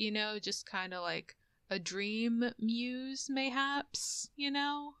fairy, you know? Just kind of like a dream muse, mayhaps, you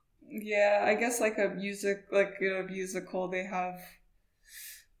know? Yeah, I guess like a musical, they have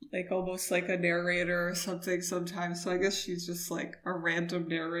like almost like a narrator or something sometimes. So I guess she's just like a random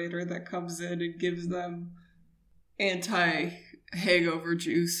narrator that comes in and gives them anti-hangover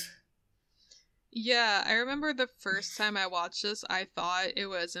juice. Yeah, I remember the first time I watched this, I thought it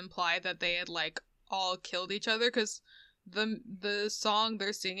was implied that they had like all killed each other because the song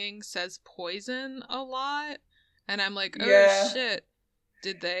they're singing says poison a lot, and I'm like, oh Yeah. shit,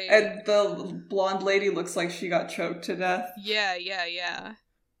 did they? And the blonde lady looks like she got choked to death. Yeah, yeah, yeah.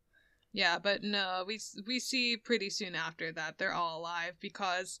 Yeah, but no, we see pretty soon after that they're all alive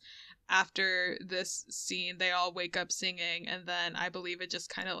because after this scene they all wake up singing, and then I believe it just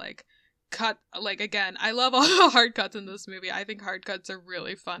kind of like cut, like, again, I love all the hard cuts in this movie. I think hard cuts are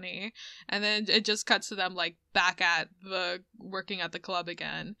really funny. And then it just cuts to them like back at the working at the club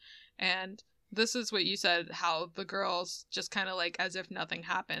again. And this is what you said, how the girls just kind of like as if nothing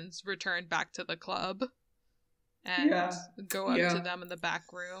happens return back to the club and go up to them in the back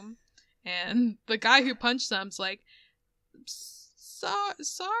room. And the guy who punched them's like,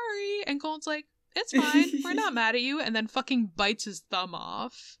 sorry. And Colin's like, it's fine. We're not mad at you. And then fucking bites his thumb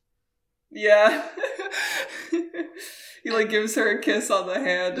off. Yeah. He like gives her a kiss on the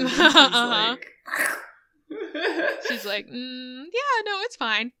hand. And she's like... she's like, yeah, no, it's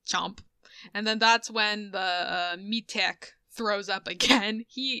fine. Chomp. And then that's when the Mitek throws up again.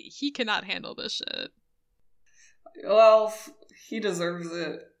 He cannot handle this shit. Well, he deserves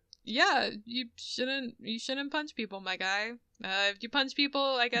it. Yeah, you shouldn't punch people, my guy. If you punch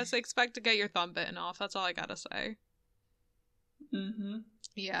people, I guess expect to get your thumb bitten off. That's all I gotta say. Mm-hmm.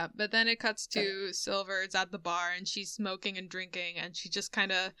 Yeah, but then it cuts to Silver's at the bar, and she's smoking and drinking, and she just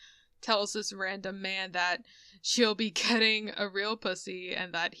kind of tells this random man that she'll be getting a real pussy,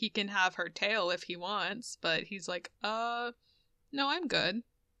 and that he can have her tail if he wants, but he's like, no, I'm good.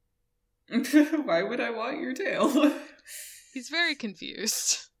 Why would I want your tail? He's very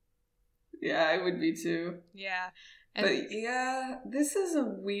confused. Yeah, I would be too. Yeah. But yeah, this is a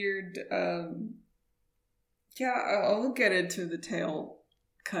weird, yeah, I'll get into the tail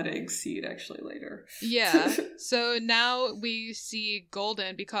cutting scene actually later. Yeah. So now we see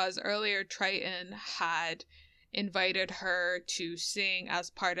Golden because earlier Triton had invited her to sing as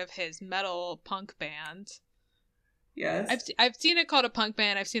part of his metal punk band. Yes. I've seen it called a punk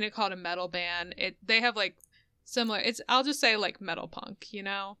band. I've seen it called a metal band. They have like similar. I'll just say like metal punk,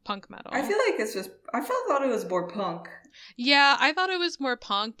 punk metal. I feel like I thought it was more punk. Yeah, I thought it was more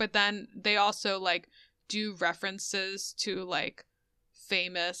punk, but then they also like do references to like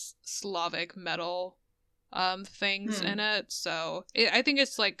famous Slavic metal things in it. So I think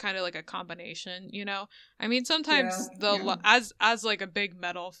it's like kind of like a combination, I mean, sometimes as like a big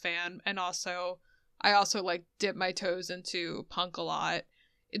metal fan, and also I also like dip my toes into punk a lot.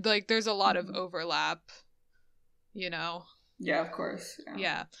 Like there's a lot of overlap, Yeah, of course.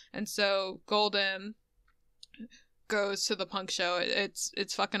 Yeah. And so Golden goes to the punk show.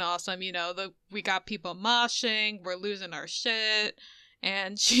 It's fucking awesome, we got people moshing, we're losing our shit,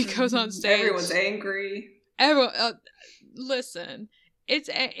 and she goes on stage. Everyone's angry. Everyone, listen,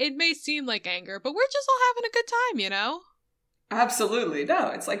 it may seem like anger, but we're just all having a good time, Absolutely.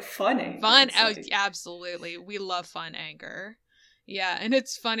 No, it's like funny. Absolutely. We love fun anger. Yeah, and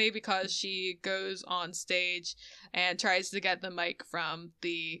it's funny because she goes on stage and tries to get the mic from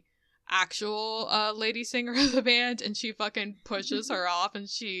the actual lady singer of the band, and she fucking pushes her off, and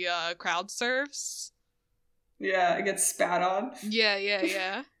she crowd surfs. Yeah, it gets spat on.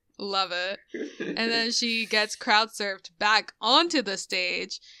 Yeah. Love it. And then she gets crowd surfed back onto the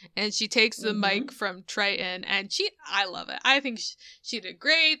stage, and she takes the mic from Triton, and I love it. I think she did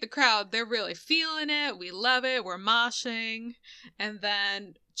great. The crowd, they're really feeling it. We love it. We're moshing. And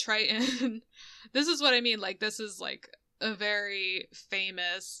then Triton, this is what I mean. Like, this is like a very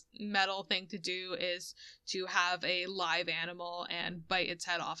famous metal thing to do, is to have a live animal and bite its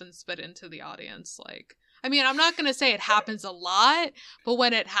head off and spit into the audience. Like, I mean, I'm not going to say it happens a lot, but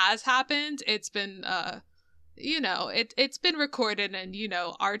when it has happened, it's been, it's been recorded in,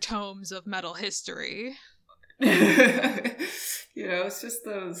 our tomes of metal history. It's just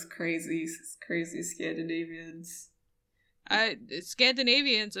those crazy Scandinavians.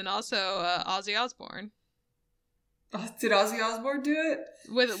 Scandinavians, and also Ozzy Osbourne. Did Ozzy Osbourne do it?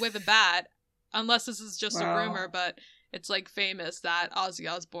 With a bat. Unless this is just a rumor, but it's like famous that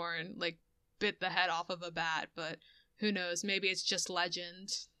Ozzy Osbourne like bit the head off of a bat, but who knows? Maybe it's just legend.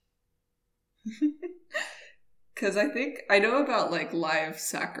 Because I know about like live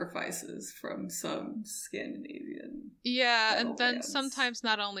sacrifices from some Scandinavian. Yeah, and then bands. Sometimes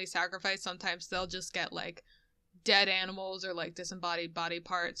not only sacrifice, sometimes they'll just get like dead animals or like disembodied body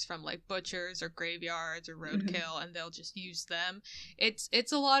parts from like butchers or graveyards or roadkill, and they'll just use them.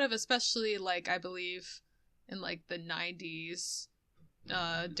 It's a lot of, especially like I believe in like the 90s,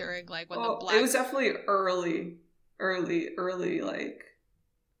 during like when the black. It was definitely early like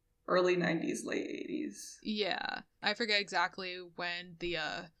early 90s, late 80s. Yeah. I forget exactly when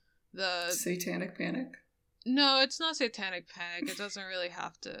the Satanic Panic? No, it's not Satanic Panic. It doesn't really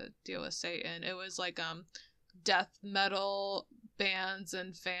have to deal with Satan. It was like death metal bands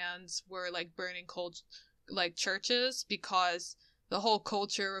and fans were like burning like churches because the whole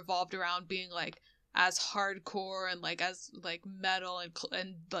culture revolved around being like as hardcore and like as like metal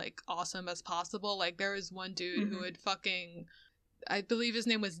and like awesome as possible. Like there was one dude who would fucking, I believe his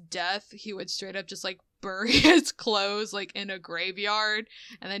name was Death. He would straight up just like bury his clothes like in a graveyard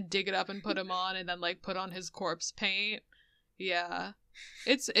and then dig it up and put them on and then like put on his corpse paint. Yeah.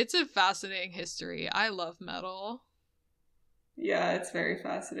 It's a fascinating history. I love metal. Yeah, it's very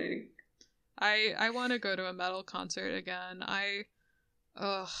fascinating. I want to go to a metal concert again. I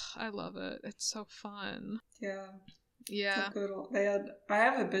love it. It's so fun. Yeah. Yeah. I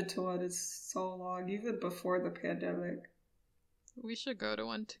haven't been to one in so long, even before the pandemic. We should go to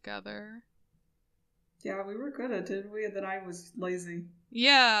one together. Yeah, we were gonna, didn't we? And then I was lazy.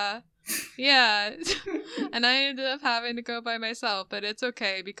 Yeah. Yeah. And I ended up having to go by myself, but it's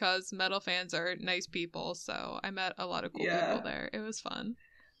okay because metal fans are nice people, so I met a lot of cool people there. It was fun.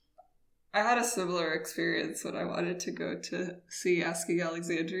 I had a similar experience when I wanted to go to see Asking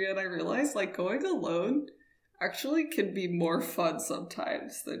Alexandria, and I realized, like, going alone actually can be more fun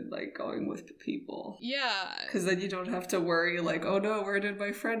sometimes than, like, going with people. Yeah. Because then you don't have to worry, like, oh no, where did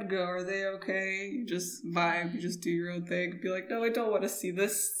my friend go? Are they okay? You just vibe, you just do your own thing. Be like, no, I don't want to see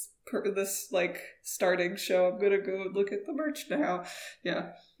this, like, starting show. I'm gonna go look at the merch now.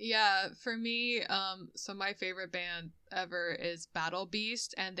 Yeah. Yeah, for me, so my favorite band ever is Battle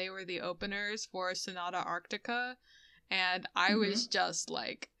Beast, and they were the openers for Sonata Arctica, and I was just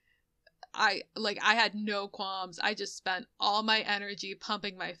like, I had no qualms. I just spent all my energy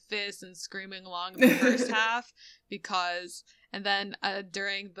pumping my fists and screaming along the first half and then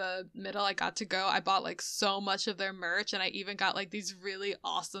during the middle I got to go, I bought like so much of their merch and I even got like these really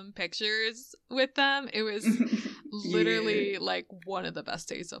awesome pictures with them. It was literally like one of the best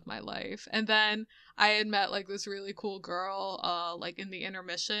days of my life. And then I had met like this really cool girl like in the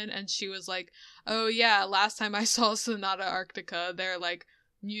intermission, and she was like, oh yeah, last time I saw Sonata Arctica, they're like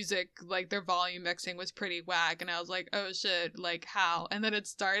music, like their volume mixing was pretty whack. And I was like, oh shit, like how? And then it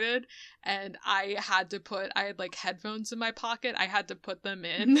started and I had like headphones in my pocket. I had to put them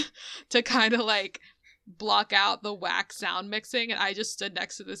in to kind of like block out the whack sound mixing, and I just stood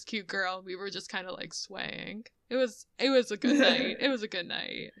next to this cute girl and we were just kind of like swaying. It was a good night. It was a good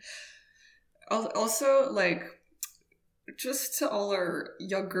night. Also, like, just to all our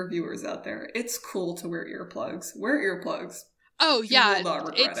younger viewers out there, it's cool to wear earplugs. Wear earplugs. Oh, yeah. You will not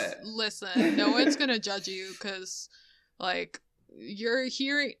regret it. Listen, no one's gonna judge you because, like, you're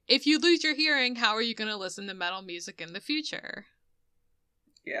hearing. If you lose your hearing, how are you gonna listen to metal music in the future?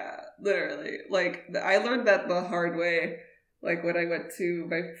 Yeah, literally. Like, I learned that the hard way, like, when I went to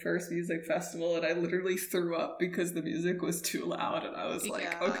my first music festival, and I literally threw up because the music was too loud, and I was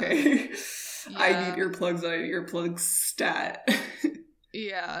like, okay, I need earplugs stat.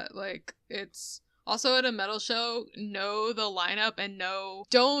 Yeah, like, it's... Also, at a metal show, know the lineup and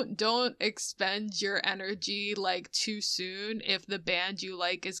don't expend your energy like too soon if the band you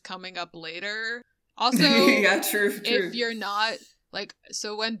like is coming up later. Also, yeah, true. If you're not like,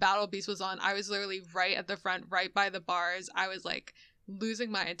 so when Battle Beast was on, I was literally right at the front, right by the bars. I was like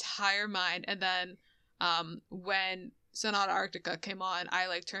losing my entire mind, and then when Sonata Arctica came on, I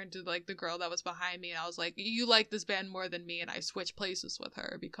like turned to like the girl that was behind me and I was like, you like this band more than me, and I switched places with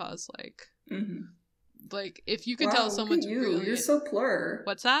her because like like if you can tell someone's really... You're so plur.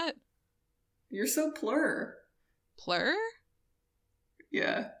 What's that? You're so plur. Plur?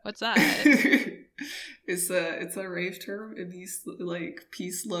 Yeah. What's that? It's a rave term. It means like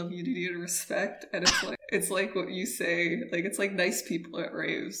peace, love, unity, and respect, and it's like what you say, like it's like nice people at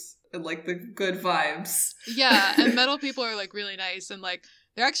raves and like the good vibes. Yeah, and metal people are like really nice, and like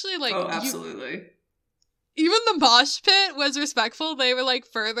they're actually like, oh, absolutely. Even the mosh pit was respectful. They were like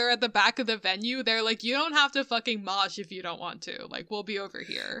further at the back of the venue. They're like, you don't have to fucking mosh if you don't want to. Like, we'll be over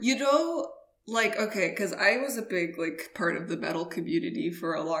here. You know, like, okay, because I was a big like part of the metal community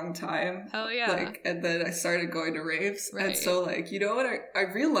for a long time. Hell yeah. Like, and then I started going to raves, right. And so like, you know what I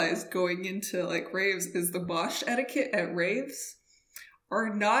realized going into like raves is the mosh etiquette at raves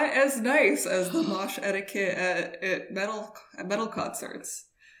are not as nice as the mosh etiquette at metal concerts.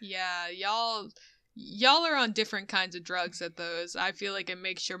 Yeah, y'all are on different kinds of drugs at those. I feel like it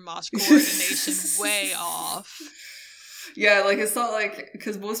makes your mosh coordination way off. Yeah, like it's not like,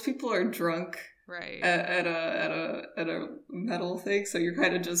 because most people are drunk right at a metal thing, so you're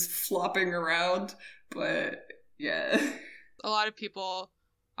kind of just flopping around. But yeah, a lot of people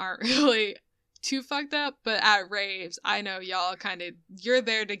aren't really too fucked up, but at raves, I know y'all you're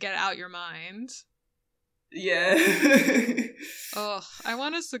there to get out your mind. Yeah. Ugh, I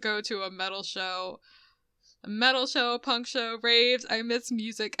want us to go to a metal show, a punk show, raves. I miss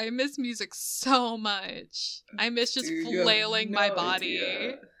music. I miss music so much. I miss just flailing my body.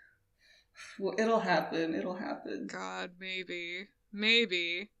 Idea. Well, it'll happen. God,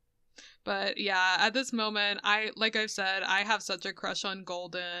 maybe. But yeah, at this moment, like I've said, I have such a crush on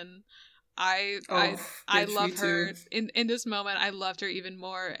Golden. I love her. In this moment, I loved her even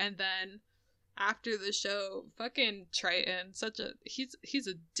more. And then after the show, fucking Triton, he's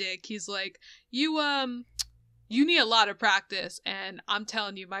a dick. He's like, you need a lot of practice, and I'm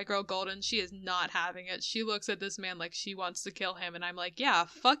telling you, my girl Golden, she is not having it. She looks at this man like she wants to kill him, and I'm like, yeah,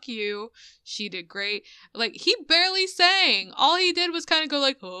 fuck you. She did great. Like, he barely sang. All he did was kind of go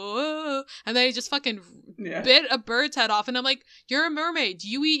like, oh, and then he just fucking bit a bird's head off, and I'm like, you're a mermaid.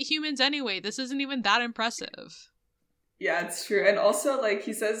 You eat humans anyway. This isn't even that impressive. Yeah, it's true. And also, like,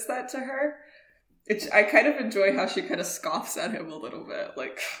 he says that to her. I kind of enjoy how she kind of scoffs at him a little bit.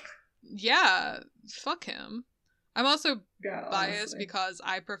 Like, yeah, fuck him. I'm also biased honestly. because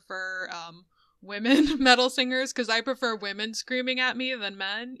I prefer women metal singers, because I prefer women screaming at me than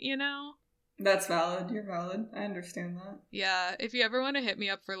men, you know? That's valid. You're valid. I understand that. Yeah, if you ever want to hit me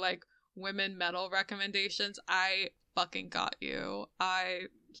up for, like, women metal recommendations, I fucking got you. I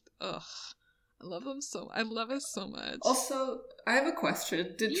love them I love it so much. Also, I have a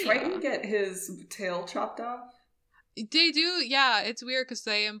question. Did Triton get his tail chopped off? They do, yeah. It's weird because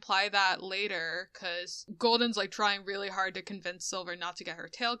they imply that later, because Golden's like trying really hard to convince Silver not to get her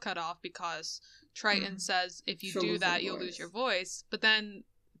tail cut off because Triton says if you do that, you'll lose your voice. But then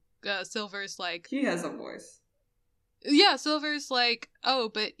Silver's like... He has a voice. Yeah, Silver's like,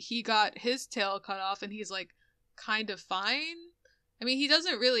 oh, but he got his tail cut off and he's like kind of fine. I mean, he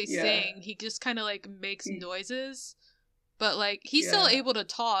doesn't really sing. He just kind of like makes noises. But like, he's still able to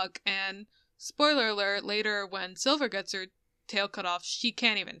talk, and... Spoiler alert, later when Silver gets her tail cut off, she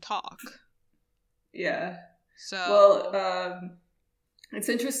can't even talk. Yeah. So... Well, it's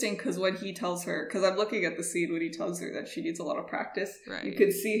interesting because when he tells her... Because I'm looking at the scene when he tells her that she needs a lot of practice. Right. You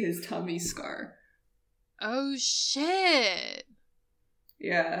can see his tummy scar. Oh, shit!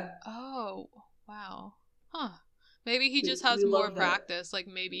 Yeah. Oh, wow. Huh. Maybe he just has more practice. Like,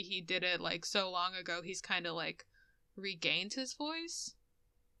 maybe he did it, like, so long ago, he's kind of, like, regained his voice?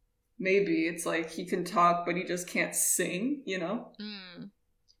 Maybe. It's like he can talk, but he just can't sing, you know?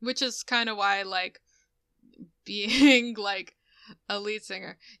 Which is kind of why, like, being, like, a lead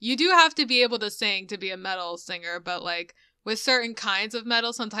singer. You do have to be able to sing to be a metal singer, but, like, with certain kinds of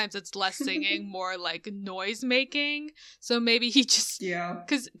metal, sometimes it's less singing, more, like, noise making. So maybe he just... Yeah.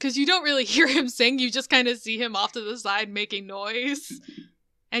 Because you don't really hear him sing, you just kind of see him off to the side making noise.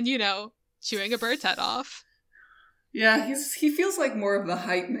 And, you know, chewing a bird's head off. Yeah, he feels like more of the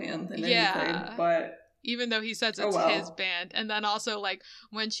hype man than anything, but... Even though he says it's his band. And then also, like,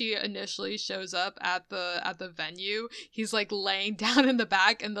 when she initially shows up at the venue, he's, like, laying down in the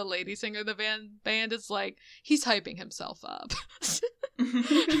back, and the lady singer of the band is, like, he's hyping himself up.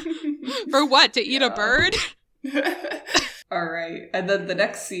 For what? To eat a bird? Alright, and then the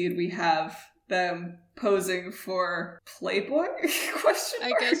next scene we have them posing for Playboy?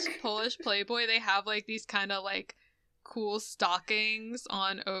 I guess Polish Playboy. They have, like, these kind of, like, cool stockings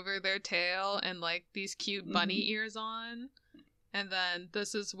on over their tail and like these cute bunny ears on, and then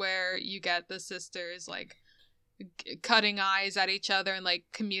this is where you get the sisters like cutting eyes at each other and like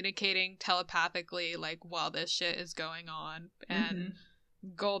communicating telepathically like while this shit is going on. And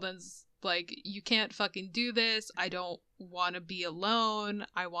Golden's like, you can't fucking do this, I don't want to be alone,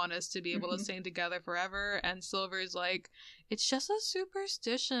 I want us to be able to sing together forever. And Silver's like, it's just a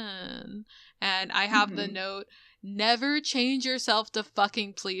superstition. And I have the note, never change yourself to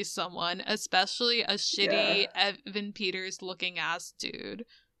fucking please someone, especially a shitty Evan Peters looking ass dude.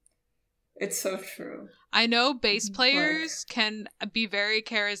 It's so true. I know bass players can be very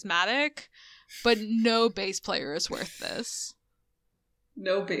charismatic, but no bass player is worth this.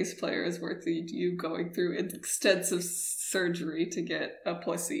 No bass player is worth you going through extensive surgery to get a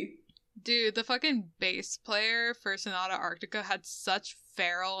pussy. Dude, the fucking bass player for Sonata Arctica had such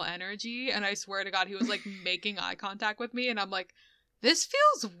feral energy, and I swear to God, he was, like, making eye contact with me, and I'm like, this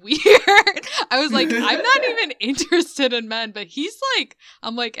feels weird. I was like, I'm not even interested in men, but he's like,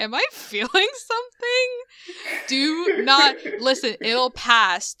 I'm like, am I feeling something? Do not, listen, it'll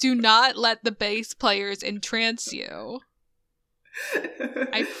pass. Do not let the bass players entrance you.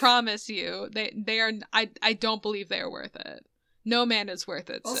 I promise you, they are, I don't believe they are worth it. No man is worth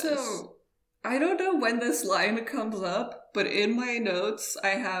it, also, sis. I don't know when this line comes up, but in my notes I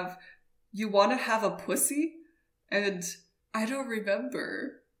have, "You want to have a pussy?" And I don't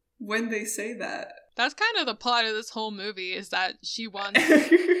remember when they say that. That's kind of the plot of this whole movie, is that she wants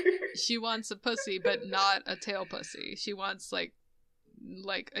a pussy, but not a tail pussy. She wants like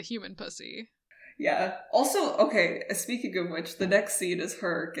a human pussy. Yeah. Also, okay, speaking of which, the next scene is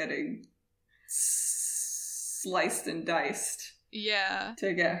her getting sliced and diced. Yeah.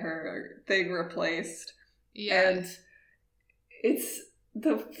 To get her thing replaced. Yeah. And it's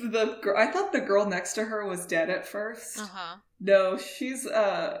the girl. I thought the girl next to her was dead at first. Uh-huh. No, she's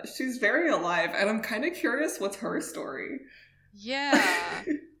very alive, and I'm kind of curious what's her story. Yeah.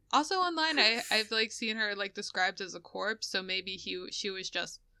 Also online, I've like seen her like described as a corpse, so maybe she was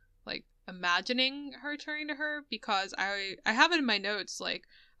just like imagining her turning to her, because I have it in my notes like,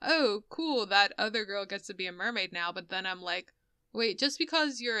 oh cool, that other girl gets to be a mermaid now, but then I'm like, wait, just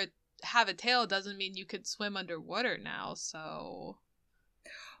because have a tail doesn't mean you could swim underwater now, so.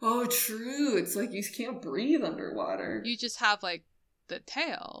 Oh, true. It's like you can't breathe underwater. You just have like the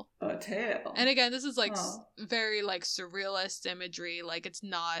tail. A tail. And again, this is like very like surrealist imagery. Like it's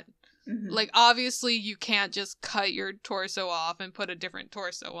not like, obviously you can't just cut your torso off and put a different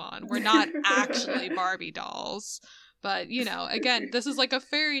torso on. We're not actually Barbie dolls. But, you know, again, this is like a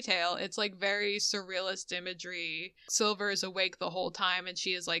fairy tale. It's like very surrealist imagery. Silver is awake the whole time and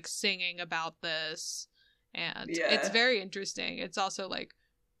she is like singing about this. And it's very interesting. It's also like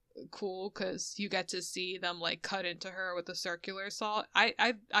cool because you get to see them like cut into her with a circular saw.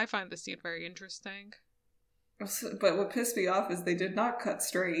 I find this scene very interesting. But what pissed me off is they did not cut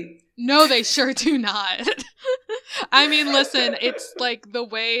straight. No, they sure do not. I mean, listen, it's like the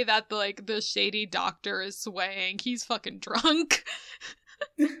way that the shady doctor is swaying. He's fucking drunk.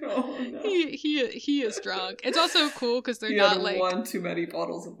 Oh, no. He is drunk. It's also cool because they're he not had like one too many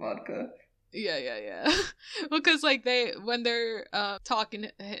bottles of vodka. Yeah. Because like when they're talking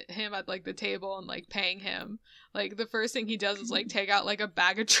to him at like the table and like paying him, like the first thing he does is like take out like a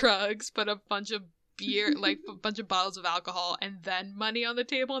bag of drugs, put a bunch of beer, like a bunch of bottles of alcohol, and then money on the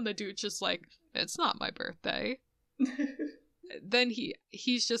table, and the dude's just like, it's not my birthday. Then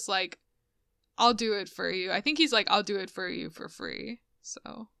he's just like, I'll do it for you. I think he's like, I'll do it for you for free.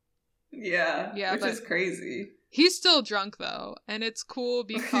 So yeah, which is crazy. He's still drunk though, and it's cool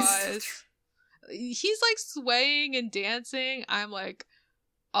because he's like swaying and dancing. I'm like,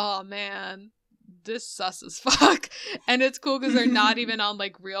 oh man, this sus as fuck. And it's cool because they're not even on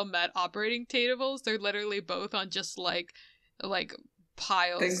like real Met operating tables. They're literally both on just like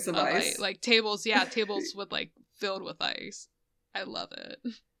piles things of ice. like tables. Yeah, tables with like filled with ice. I love it.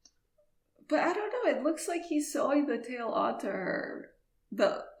 But I don't know. It looks like he's sewing the tail onto her,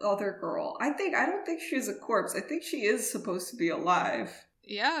 the other girl. I don't think she's a corpse. I think she is supposed to be alive.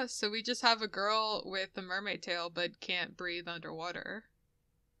 Yeah, so we just have a girl with a mermaid tail but can't breathe underwater.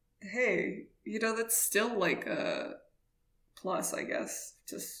 Hey, that's still like a plus, I guess,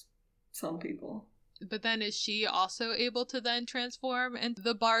 to some people. But then is she also able to then transform into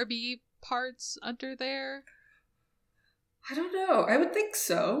the Barbie parts under there? I don't know. I would think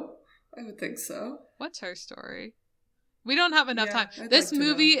so. What's her story? We don't have enough time. This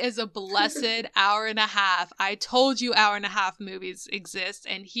movie is a blessed hour and a half. I told you hour and a half movies exist,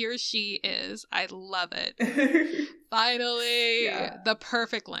 and here she is. I love it. Finally, the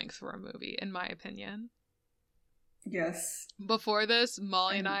perfect length for a movie, in my opinion. Yes. Before this,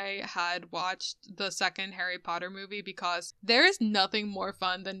 Molly and I had watched the second Harry Potter movie because there is nothing more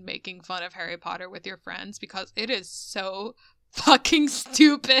fun than making fun of Harry Potter with your friends because it is so fucking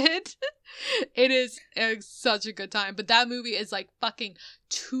stupid. It is such a good time. But that movie is like fucking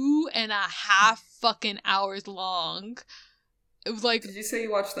 2.5 fucking hours long. It was like... Did you say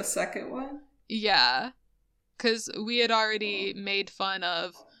you watched the second one? Yeah. Because we had already made fun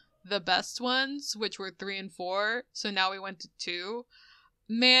of the best ones, which were 3 and 4. So now we went to 2.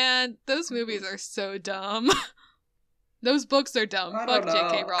 Man, those movies are so dumb. Those books are dumb. Fuck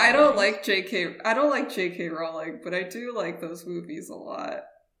J.K. Rowling. I don't like J.K. Rowling, but I do like those movies a lot.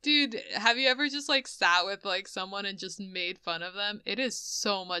 Dude, have you ever just like sat with like someone and just made fun of them? It is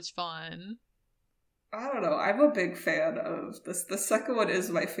so much fun. I don't know. I'm a big fan of this. The second one is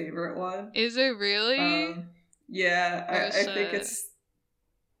my favorite one. Is it really? Yeah, I think it's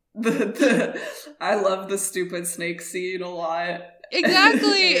the I love the stupid snake scene a lot.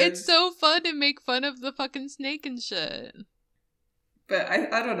 Exactly. It's so fun to make fun of the fucking snake and shit. But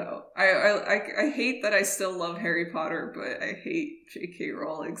I don't know. I hate that I still love Harry Potter, but I hate J.K.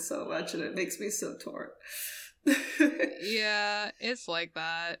 Rowling so much, and it makes me so torn. Yeah, it's like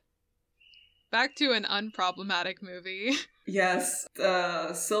that. Back to an unproblematic movie. Yes,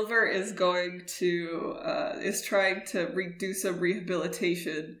 Silver is going to, is trying to do some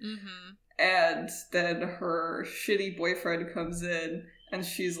rehabilitation. Mm-hmm. And then her shitty boyfriend comes in and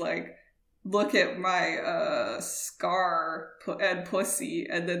she's like, look at my scar and pussy,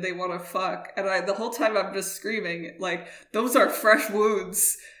 and then they want to fuck. And the whole time I'm just screaming, like, those are fresh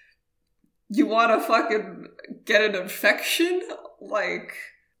wounds. You want to fucking get an infection? Like...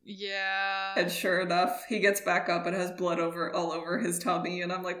 Yeah. And sure enough, he gets back up and has blood all over his tummy,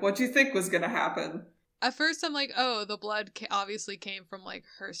 and I'm like, what do you think was gonna happen? At first I'm like, oh, the blood obviously came from, like,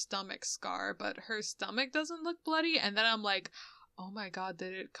 her stomach scar, but her stomach doesn't look bloody, and then I'm like, oh my god,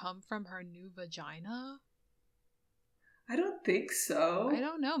 did it come from her new vagina? I don't think so. I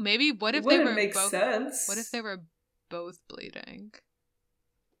don't know. Maybe, what if they were both... sense. What if they were both bleeding?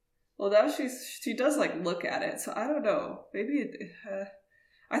 Well, now she does, like, look at it, so I don't know. Maybe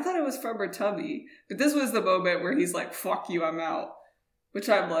I thought it was from her tummy, but this was the moment where he's like, fuck you, I'm out. Which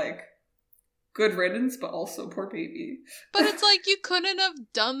I'm like, good riddance, but also poor baby. But it's like, you couldn't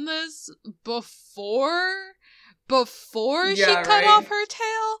have done this before she cut off her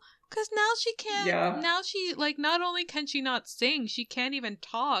tail? Because now she can't, now she, like, not only can she not sing, she can't even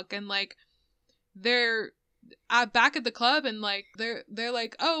talk, and, like, they're back at the club, and, like, they're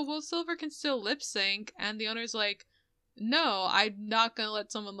like, oh, well, Silver can still lip sync, and the owner's like, no, I'm not gonna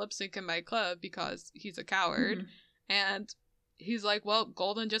let someone lip sync in my club because he's a coward. Mm-hmm. And he's like, well,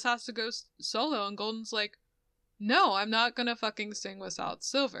 Golden just has to go solo. And Golden's like, no, I'm not gonna fucking sing without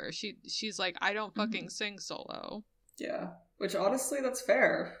Silver. She's like, I don't fucking sing solo. Yeah, which honestly, that's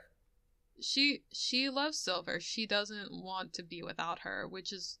fair. She loves Silver. She doesn't want to be without her,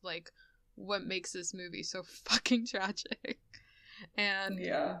 which is, like, what makes this movie so fucking tragic. And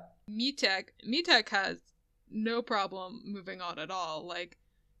yeah, Mitek has no problem moving on at all. Like,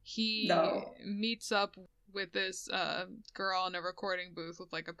 he meets up with this girl in a recording booth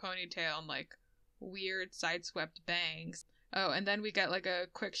with, like, a ponytail and, like, weird sideswept bangs. Oh, and then we get, like, a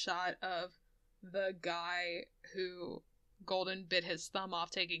quick shot of the guy who Golden bit his thumb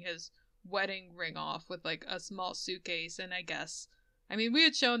off, taking his wedding ring off with, like, a small suitcase. And I mean, we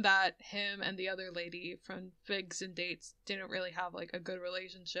had shown that him and the other lady from Figs and Dates didn't really have, like, a good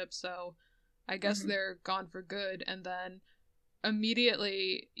relationship, so I guess they're gone for good. And then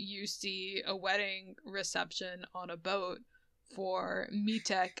immediately you see a wedding reception on a boat for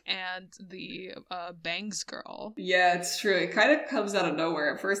Mitek and the Bangs girl. Yeah, it's true. It kind of comes out of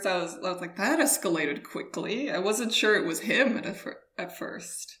nowhere. At first I was like, that escalated quickly. I wasn't sure it was him at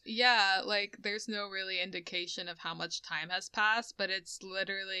first. Yeah, like, there's no really indication of how much time has passed, but it's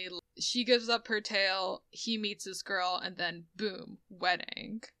literally, she gives up her tail, he meets this girl, and then boom,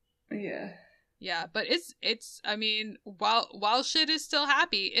 wedding. Yeah. Yeah, but it's I mean, while shit is still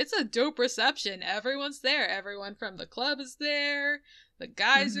happy, it's a dope reception. Everyone's there. Everyone from the club is there. The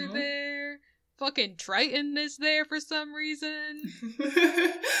guys are there. Fucking Triton is there for some reason.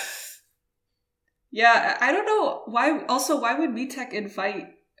 Yeah, I don't know why. Also, why would Mitek invite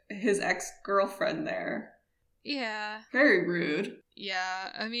his ex-girlfriend there? Yeah. Very rude.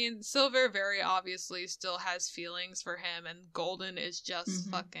 Yeah, I mean, Silver very obviously still has feelings for him, and Golden is just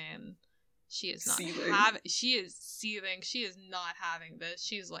fucking... She is not she is seething. She is not having this.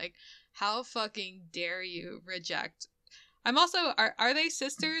 She's like, how fucking dare you reject... I'm also... Are they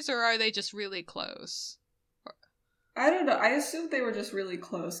sisters, or are they just really close? I don't know. I assumed they were just really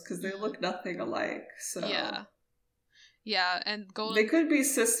close, because they look nothing alike, so... Yeah. Yeah, and Golden... They could be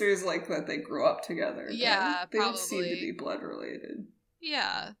sisters like that they grew up together. Yeah, they probably. They seem to be blood related.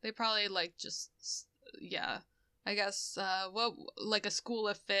 Yeah, they probably, like, just... Yeah. I guess, like a school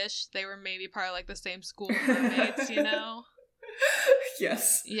of fish, they were maybe part of, like, the same school of roommates, you know?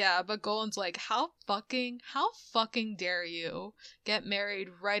 Yes. Yeah, but Golden's like, how fucking dare you get married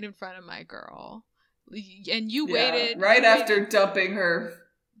right in front of my girl? And you waited... Right after dumping her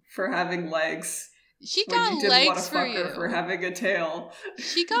for having legs. She got legs for you. When you didn't want to fuck her for having a tail.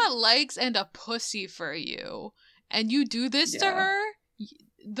 She got legs and a pussy for you. And you do this to her?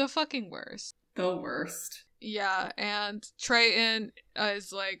 The fucking worst. The worst. Yeah, and Triton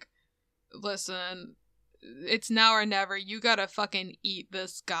is like, listen, it's now or never. You gotta fucking eat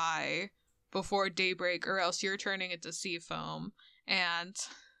this guy before daybreak, or else you're turning into sea foam. And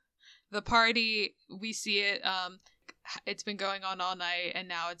the party, we see it, it's been going on all night, and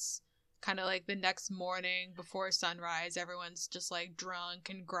now it's kind of like the next morning before sunrise. Everyone's just, like, drunk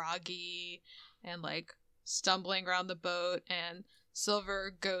and groggy and, like, stumbling around the boat, and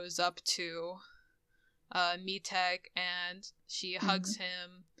Silver goes up to Mitek, and she hugs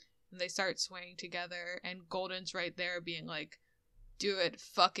him, and they start swaying together, and Golden's right there being like, do it,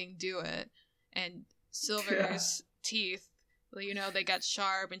 fucking do it. And Silver's teeth you know, they get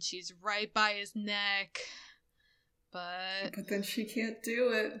sharp and she's right by his neck. But then she can't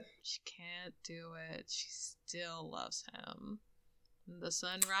do it. She can't do it. She still loves him. And the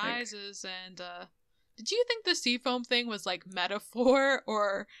sun rises and did you think the seafoam thing was like metaphor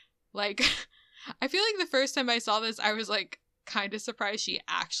or like I feel like the first time I saw this I was like kind of surprised she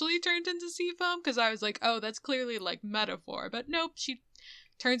actually turned into seafoam because I was like, oh, that's clearly like metaphor. But nope, she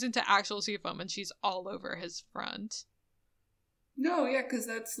turns into actual seafoam and she's all over his front. No, yeah, because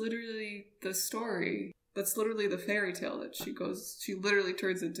that's literally the story. That's literally the fairy tale that she literally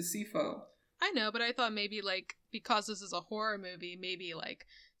turns into seafoam. I know, but I thought maybe like because this is a horror movie, maybe like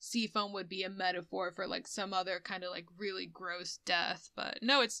seafoam would be a metaphor for like some other kind of like really gross death. But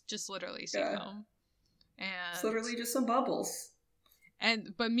no, it's just literally seafoam. And it's literally just some bubbles.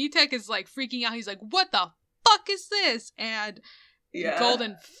 But Mitek is like freaking out. He's like, what the fuck is this? And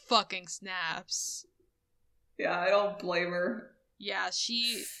Golden fucking snaps. Yeah, I don't blame her. Yeah,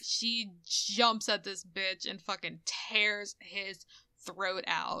 she jumps at this bitch and fucking tears his throat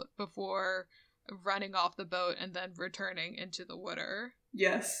out before running off the boat and then returning into the water.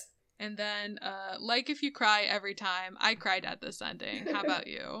 Yes. And then, like if you cry every time, I cried at this ending. How about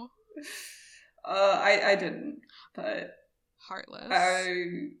you? I didn't, but heartless.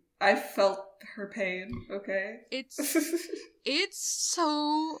 I felt her pain. Okay. It's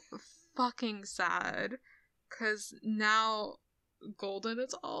so fucking sad, 'cause now Golden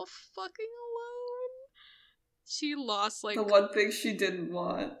is all fucking alone. She lost like the one thing she didn't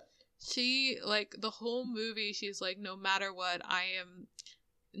want. She like the whole movie. She's like, no matter what, I am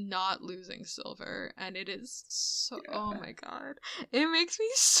not losing Silver, and it is so oh my god, it makes me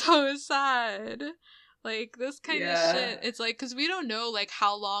so sad. Like this kind of shit, it's like, because we don't know like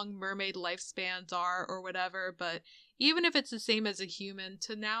how long mermaid lifespans are or whatever, but even if it's the same as a human,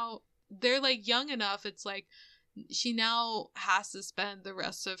 to now they're like young enough, it's like she now has to spend the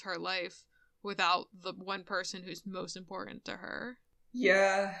rest of her life without the one person who's most important to her.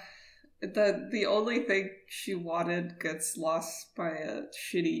 Yeah. The only thing she wanted gets lost by a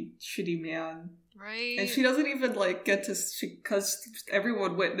shitty man. Right. And she doesn't even like get to, because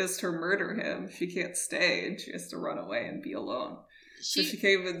everyone witnessed her murder him, she can't stay and she has to run away and be alone. So she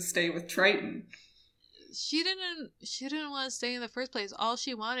can't even stay with Triton. She didn't want to stay in the first place. All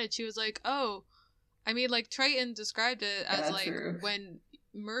she wanted, she was like, oh, I mean, like Triton described it as like true. When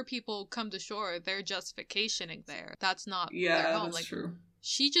mer people come to shore, they're just vacationing there. That's not their home. That's like, true.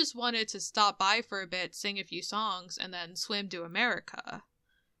 She just wanted to stop by for a bit, sing a few songs, and then swim to America.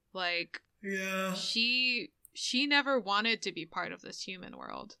 Like, she never wanted to be part of this human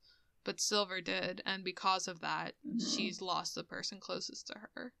world, but Silver did, and because of that, she's lost the person closest to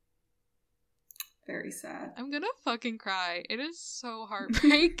her. Very sad. I'm gonna fucking cry. It is so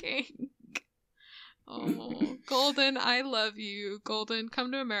heartbreaking. Oh, Golden, I love you. Golden,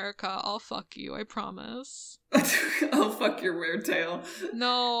 come to America. I'll fuck you, I promise. I'll fuck your weird tail.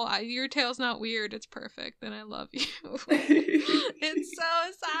 No, your tail's not weird. It's perfect, and I love you. It's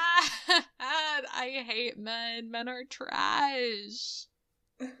so sad. I hate men. Men are trash.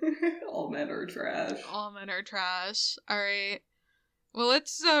 All men are trash. All men are trash. All right. Well,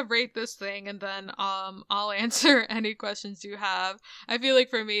 let's rate this thing, and then I'll answer any questions you have. I feel like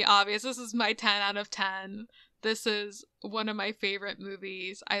for me, obvious, this is my 10 out of 10. This is one of my favorite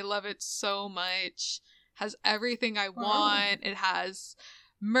movies. I love it so much. Has everything I want. It has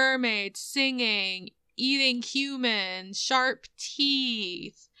mermaids singing, eating humans, sharp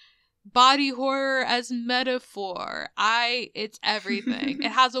teeth, body horror as metaphor. It's everything.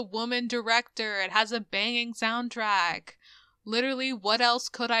 It has a woman director. It has a banging soundtrack. Literally, what else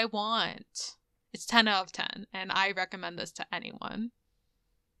could I want? It's 10 out of 10, and I recommend this to anyone.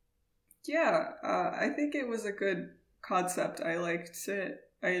 Yeah, I think it was a good concept. I liked it.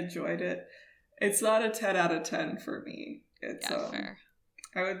 I enjoyed it. It's not a 10 out of 10 for me. It's fair.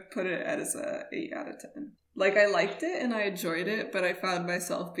 I would put it as a 8 out of 10. Like, I liked it and I enjoyed it, but I found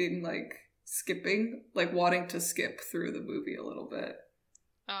myself being, like, skipping, like, wanting to skip through the movie a little bit.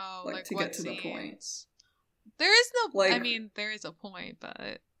 Oh, like to get to the point. There is no, like, I mean, there is a point,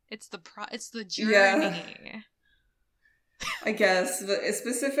 but it's the journey. Yeah. I guess, but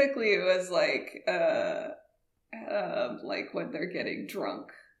specifically it was like when they're getting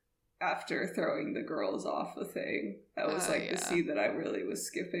drunk after throwing the girls off the thing. That was the scene that I really was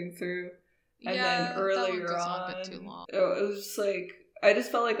skipping through. And then earlier on, a bit too long. It was just like, I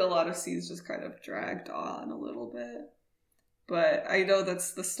just felt like a lot of scenes just kind of dragged on a little bit. But I know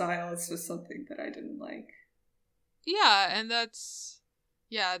that's the style, it's just something that I didn't like. Yeah, and this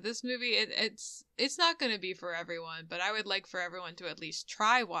movie, it's not going to be for everyone, but I would like for everyone to at least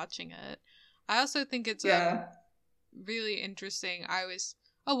try watching it. I also think it's really interesting.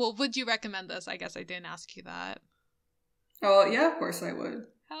 Oh, well, would you recommend this? I guess I didn't ask you that. Oh, yeah, of course I would.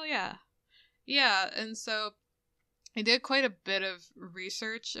 Hell yeah. Yeah, and so I did quite a bit of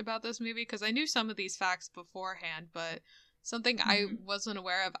research about this movie because I knew some of these facts beforehand, but something I wasn't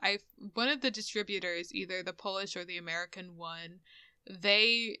aware of. One of the distributors, either the Polish or the American one,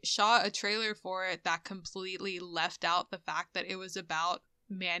 they shot a trailer for it that completely left out the fact that it was about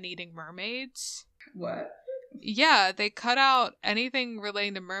man-eating mermaids. What? Yeah, they cut out anything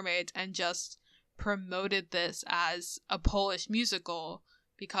relating to mermaids and just promoted this as a Polish musical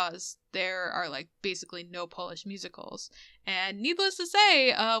because there are like basically no Polish musicals. And needless to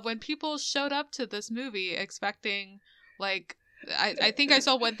say, when people showed up to this movie expecting like, I think I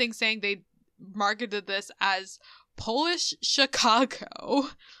saw one thing saying they marketed this as Polish Chicago,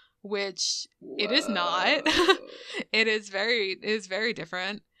 which it is not. It is very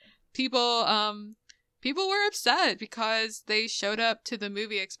different. People were upset because they showed up to the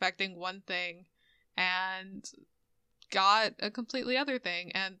movie expecting one thing and got a completely other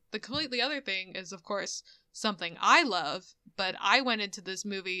thing. And the completely other thing is, of course, something I love, but I went into this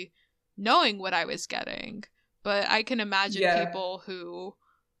movie knowing what I was getting. But I can imagine people who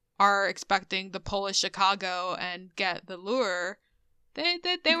are expecting the Polish Chicago and get the lure, they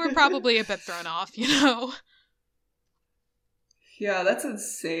were probably a bit thrown off, you know? Yeah, that's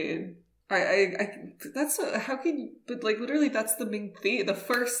insane. How can you, but like literally that's the main thing. The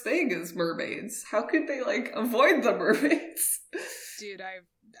first thing is mermaids. How could they like avoid the mermaids? Dude, I'm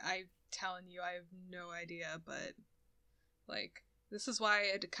telling you, I have no idea, but like, this is why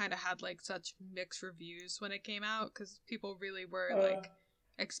it kind of had like such mixed reviews when it came out, because people really were like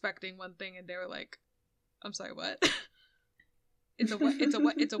expecting one thing and they were like, I'm sorry, what? It's a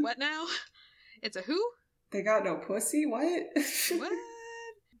what now? It's a who? They got no pussy? What? What?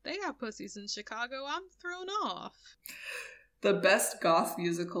 They got pussies in Chicago. I'm thrown off. The best goth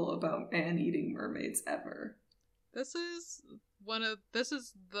musical about man-eating mermaids ever. This is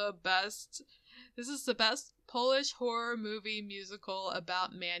the best Polish horror movie musical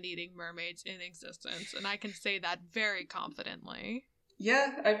about man-eating mermaids in existence, and I can say that very confidently.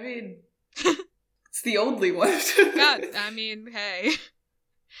 Yeah, I mean, it's the only one. God, I mean, hey.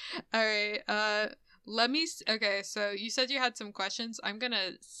 All right, okay, so you said you had some questions. I'm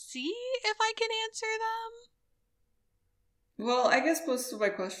gonna see if I can answer them. Well, I guess most of my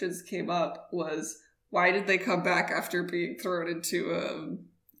questions came up was, why did they come back after being thrown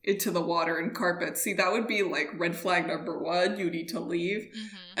into the water and carpet? See, that would be like red flag number 1, you need to leave.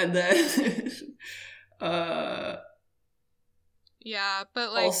 And then yeah,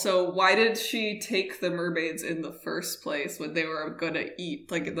 but like, also, why did she take the mermaids in the first place when they were gonna eat?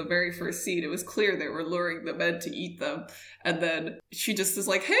 Like in the very first scene, it was clear they were luring the men to eat them, and then she just is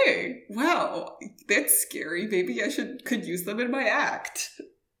like, "Hey, wow, that's scary. Maybe I could use them in my act."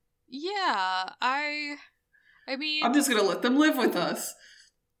 Yeah, I mean, I'm just gonna let them live with us.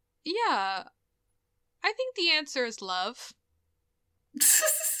 Yeah, I think the answer is love.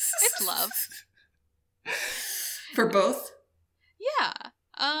 It's love. For both? Yeah.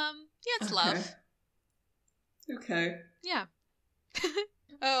 Yeah, it's love. Okay. Yeah.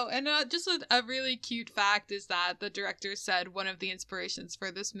 Oh, and just a really cute fact is that the director said one of the inspirations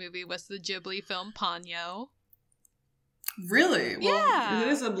for this movie was the Ghibli film Ponyo. Really? Well, yeah. It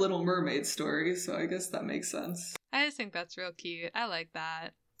is a Little Mermaid story, so I guess that makes sense. I just think that's real cute. I like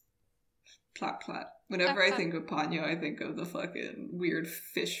that. Plap, plap. Whenever I think of Ponyo, I think of the fucking weird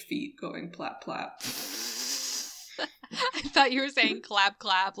fish feet going plap, plap. I thought you were saying clap,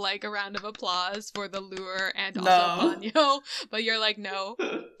 clap, like a round of applause for the lure and also Ponyo, but you're like, no,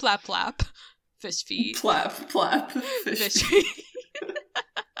 plap, plap, fish feet. Plap, plap, fish feet.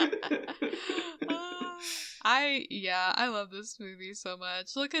 I love this movie so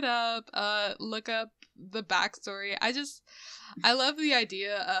much. Look it up. Look up the backstory. I love the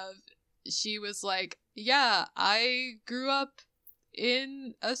idea of she was like, yeah, I grew up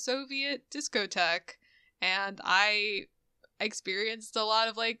in a Soviet discotheque and I experienced a lot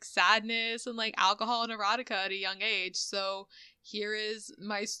of like sadness and like alcohol and erotica at a young age. So here is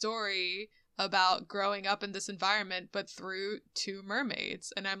my story about growing up in this environment, but through 2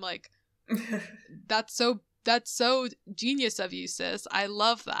 mermaids. And I'm like, that's so genius of you, sis. I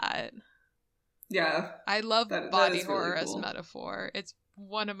love that. Yeah. I love body horror really cool. As metaphor. It's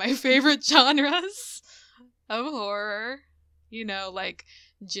one of my favorite genres of horror. You know, like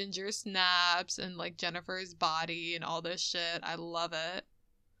Ginger Snaps and like Jennifer's Body and all this shit. I love it.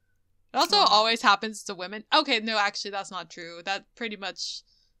 It also always happens to women. Okay, no, actually, that's not true. That pretty much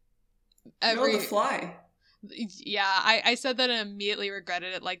The Fly. Yeah, I said that and immediately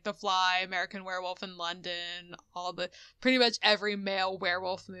regretted it. Like The Fly, American Werewolf in London, pretty much every male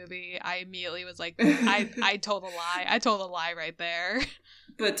werewolf movie. I immediately was like, I told a lie. I told a lie right there.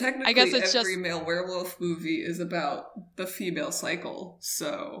 But technically, I guess it's every male werewolf movie is about the female cycle,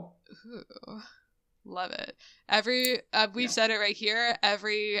 so... Ooh, love it. We've said it right here,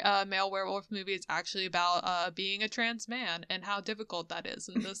 every male werewolf movie is actually about being a trans man and how difficult that is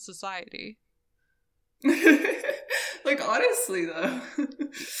in this society. Like, honestly, though.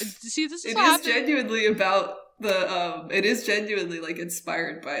 See, this is genuinely about it is genuinely, like,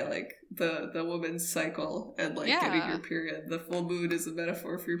 inspired by, like, the woman's cycle and, like, getting your period. The full moon is a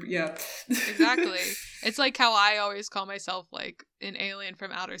metaphor for exactly. It's like how I always call myself, like, an alien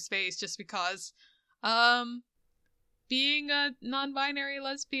from outer space, just because being a non-binary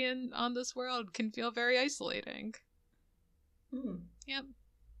lesbian on this world can feel very isolating. Yep.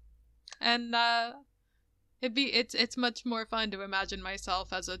 And it's much more fun to imagine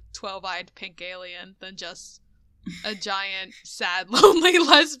myself as a 12-eyed pink alien than just a giant, sad, lonely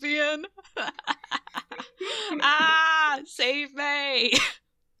lesbian. Save me!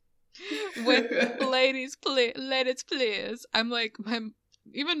 With ladies, please. I'm like,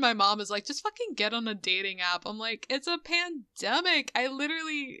 even my mom is like, just fucking get on a dating app. I'm like, it's a pandemic. I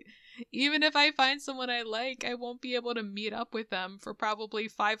literally, even if I find someone I like, I won't be able to meet up with them for probably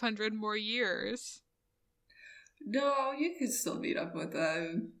 500 more years. No, you can still meet up with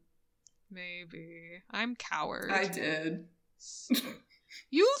them. Maybe. I'm coward. I did.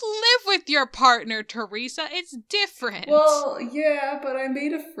 You live with your partner, Teresa. It's different. Well, yeah, but I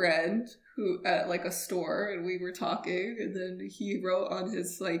made a friend who at, like, a store, and we were talking, and then he wrote on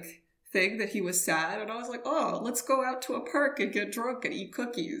his, like, thing that he was sad, and I was like, oh, let's go out to a park and get drunk and eat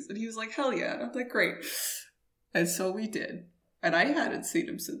cookies. And he was like, hell yeah. And I'm like, great. And so we did. And I hadn't seen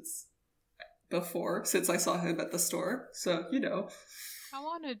him since I saw him at the store. So, you know. I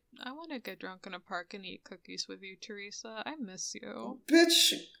want to get drunk in a park and eat cookies with you, Teresa. I miss you.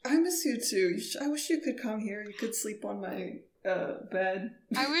 Bitch, I miss you too. I wish you could come here. You could sleep on my bed.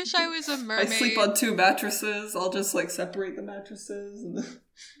 I wish I was a mermaid. I sleep on 2 mattresses. I'll just, like, separate the mattresses. And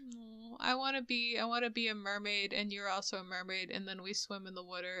I want to be a mermaid, and you're also a mermaid, and then we swim in the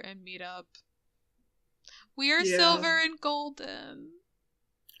water and meet up. We are silver and golden.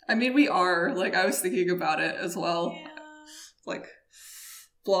 I mean, we are. Like, I was thinking about it as well. Yeah. Like,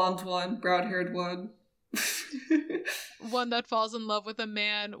 blonde one, brown-haired one. One that falls in love with a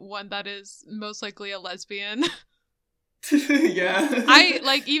man, one that is most likely a lesbian. Yeah. I,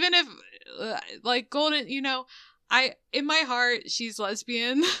 like, even if, like, golden, you know, in my heart, she's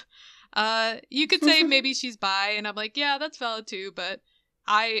lesbian. You could say maybe she's bi, and I'm like, yeah, that's valid too, but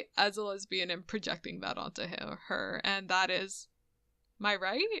I, as a lesbian, am projecting that onto her, and that is my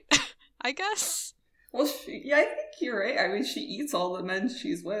right, I guess. Well, I think you're right. I mean, she eats all the men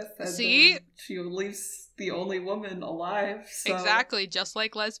she's with. And see? She leaves the only woman alive. So. Exactly, just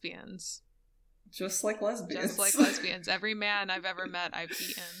like lesbians. Just like lesbians. Just like lesbians. Every man I've ever met, I've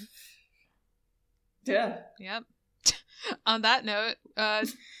eaten. Yeah. Yep. On that note,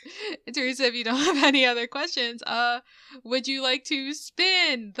 Teresa, if you don't have any other questions, would you like to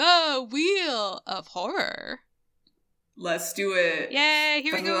spin the wheel of horror? Let's do it. Yay,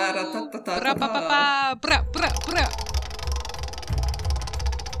 here we go. I don't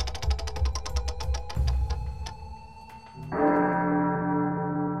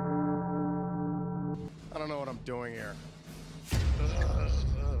know what I'm doing here.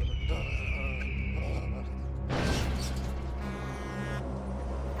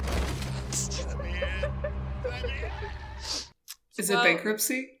 Is it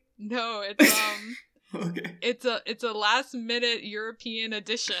Bankruptcy? No, it's okay. It's a last minute European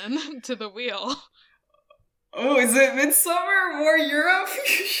addition to the wheel. Oh, is it Midsummer? More Europe?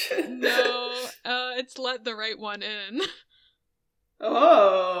 No, it's Let the Right One In.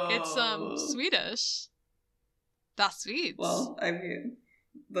 Oh. It's Swedish. Das Swedes. Well, I mean,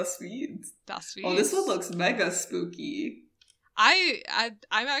 the Swedes. Das Swedes. Oh, this one looks mega spooky. I'm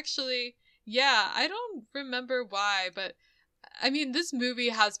actually, I don't remember why, but I mean, this movie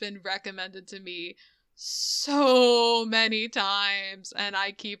has been recommended to me so many times, and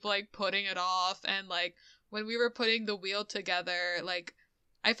I keep, like, putting it off, and, like, when we were putting the wheel together, like,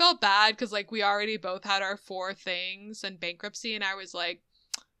 I felt bad because, like, we already both had our 4 things and Bankruptcy, and I was like,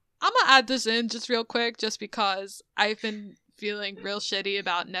 I'm gonna add this in just real quick just because I've been feeling real shitty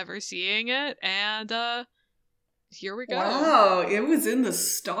about never seeing it, and here we go. Wow, it was in the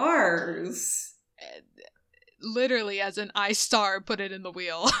stars. Literally, as an I star, put it in the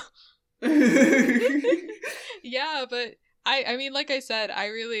wheel. Yeah, but I mean, like I said, I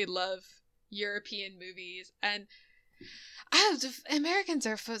really love European movies. And Americans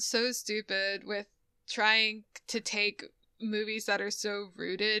are so stupid with trying to take movies that are so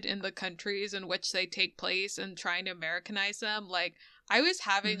rooted in the countries in which they take place and trying to Americanize them. Like, I was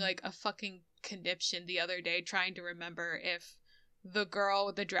having like a fucking conniption the other day trying to remember if the girl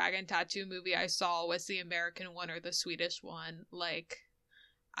with the dragon tattoo movie I saw was the American one or the Swedish one. Like,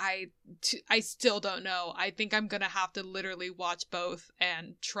 I still don't know. I think I'm gonna have to literally watch both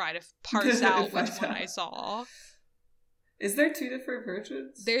and try to parse out which one I saw. Is there two different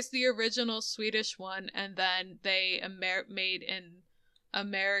versions? There's the original Swedish one, and then they made an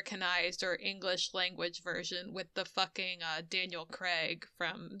Americanized or English language version with the fucking Daniel Craig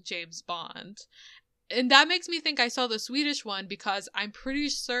from James Bond. And that makes me think I saw the Swedish one because I'm pretty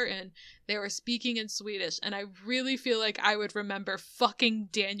certain they were speaking in Swedish, and I really feel like I would remember fucking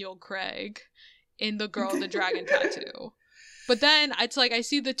Daniel Craig in The Girl with the Dragon Tattoo. But then it's like I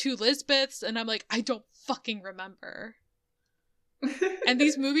see the two Lisbeths, and I'm like, I don't fucking remember. And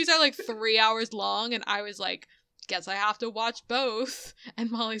these movies are like 3 hours long, and I was like, guess I have to watch both. And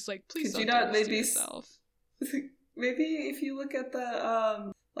Molly's like, please don't do this to yourself. Maybe if you look at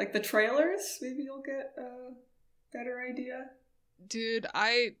the like the trailers, maybe you'll get a better idea. Dude,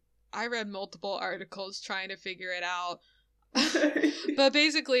 I read multiple articles trying to figure it out. But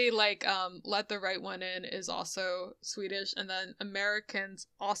basically, like, Let the Right One In is also Swedish, and then Americans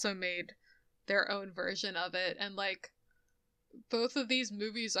also made their own version of it, and like, both of these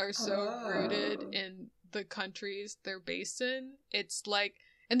movies are so rooted in the countries they're based in. It's like,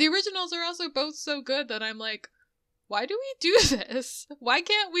 and the originals are also both so good that I'm like, why do we do this? Why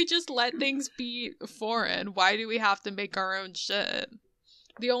can't we just let things be foreign? Why do we have to make our own shit?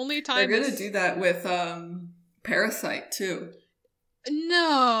 The only time they're gonna do that with Parasite too.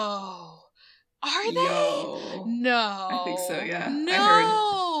 No. Are they? Yo. No. I think so, yeah. No. I heard.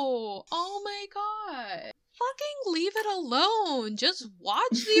 Oh my god. Fucking leave it alone. Just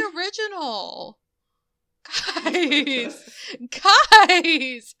watch the original. Guys.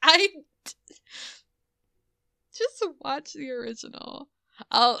 Just watch the original.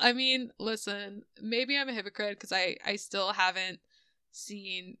 I mean, listen, maybe I'm a hypocrite because I still haven't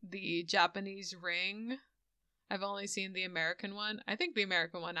seen the Japanese Ring. I've only seen the American one. I think the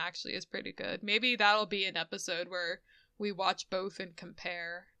American one actually is pretty good. Maybe that'll be an episode where we watch both and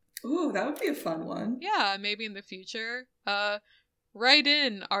compare. Ooh, that would be a fun one. Yeah, maybe in the future. Write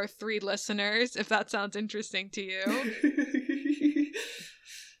in, our 3 listeners, if that sounds interesting to you.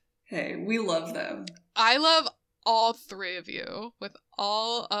 Hey, we love them. I love all 3 of you with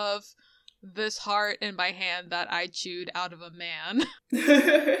all of this heart in my hand that I chewed out of a man.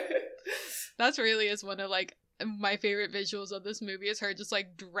 That's really is one of like my favorite visuals of this movie is her just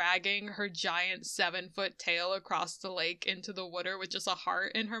like dragging her giant 7-foot tail across the lake into the water with just a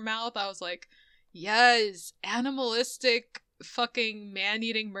heart in her mouth. I was like, yes, animalistic fucking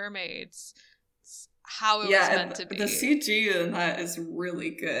man-eating mermaids. It's how it was meant to be. The CG in that is really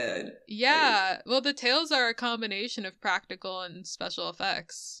good. Yeah, well, the tails are a combination of practical and special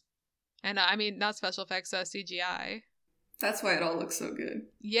effects. And I mean, not special effects, CGI. That's why it all looks so good.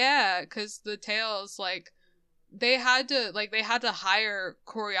 Yeah, because the tails, like, they had to hire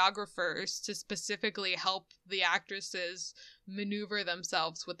choreographers to specifically help the actresses maneuver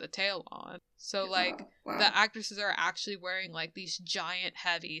themselves with the tail on. So like the actresses are actually wearing like these giant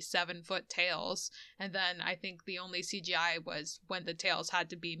heavy 7-foot tails, and then I think the only CGI was when the tails had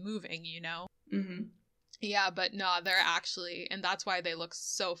to be moving, you know? Mm-hmm. Yeah, but no, they're actually, and that's why they look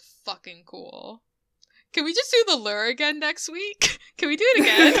so fucking cool. Can we just do the lure again next week? Can we do it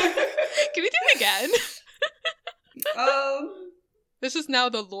again? Can we do it again? This is now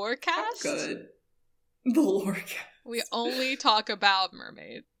the lore cast. Good. The lore cast. We only talk about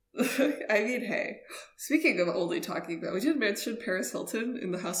mermaids. I mean, hey. Speaking of only talking about, we didn't mention Paris Hilton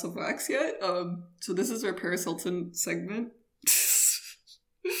in the House of Wax yet. So this is our Paris Hilton segment.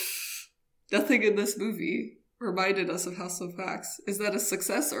 Nothing in this movie reminded us of House of Wax. Is that a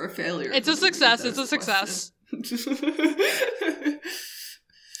success or a failure? It's a success. It's a success.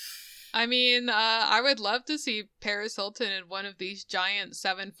 I mean, I would love to see Paris Hilton in one of these giant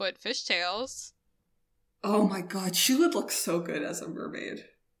 7-foot fishtails. Oh my god, she would look so good as a mermaid.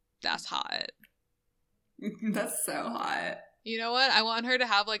 That's hot. That's so hot. You know what? I want her to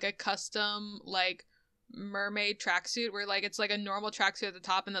have like a custom like mermaid tracksuit where like it's like a normal tracksuit at the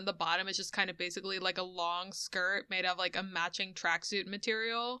top and then the bottom is just kind of basically like a long skirt made of like a matching tracksuit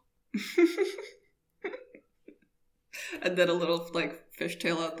material. And then a little like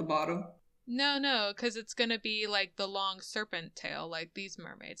fishtail at the bottom. No, because it's gonna be like the long serpent tail like these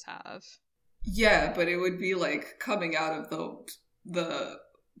mermaids have. Yeah, but it would be like coming out of the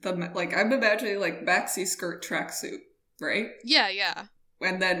like, I'm imagining, like, maxi skirt tracksuit, right? Yeah.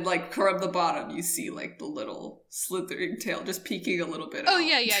 And then, like, from the bottom, you see, like, the little slithering tail just peeking a little bit Oh, out.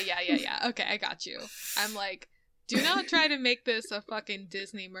 yeah. Okay, I got you. I'm like, do not try to make this a fucking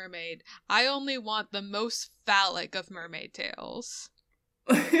Disney mermaid. I only want the most phallic of mermaid tails.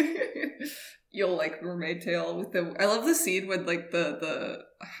 You'll like mermaid tail with the... I love the scene when, like, the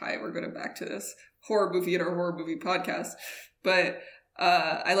hi, we're going back to this horror movie in our horror movie podcast. But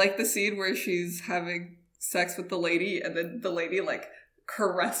I like the scene where she's having sex with the lady, and then the lady, like,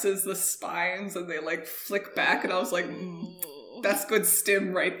 caresses the spines, and they, like, flick back, and I was like, that's good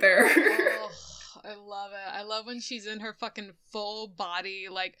stim right there. I love it. I love when she's in her fucking full body,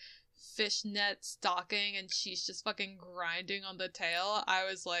 like, fishnet stocking, and she's just fucking grinding on the tail. I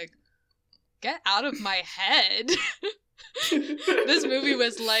was like, get out of my head. This movie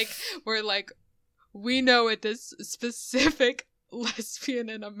was like, we're like, we know what this specific lesbian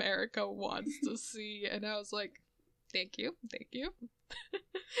in America wants to see. And I was like, thank you.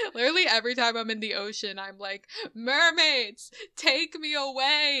 Literally every time I'm in the ocean, I'm like, mermaids, take me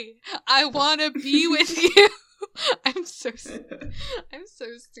away. I want to be with you. I'm so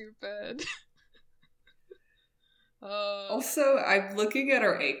stupid. Also, I'm looking at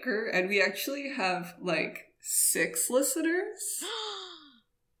our anchor, and we actually have, like, 6 listeners.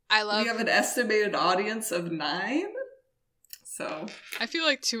 We have an estimated audience of 9. So I feel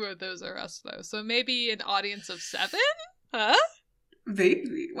like 2 of those are us, though. So maybe an audience of 7? Huh?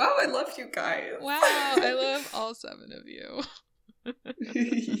 Maybe. Wow, I love you guys. Wow, I love all 7 of you.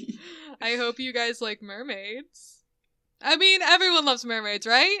 I hope you guys like mermaids. I mean, everyone loves mermaids,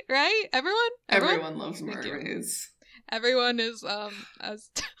 right? Right? Everyone loves mermaids. Everyone is as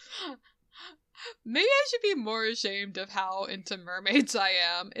maybe I should be more ashamed of how into mermaids I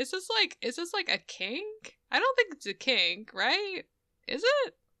am. Is this like a kink? I don't think it's a kink, right? Is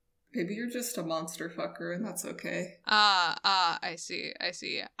it? Maybe you're just a monster fucker and that's okay. I see.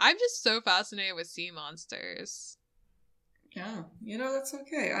 I'm just so fascinated with sea monsters. Yeah, that's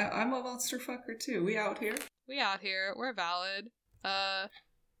okay. I'm a monster fucker too. We out here. We're valid.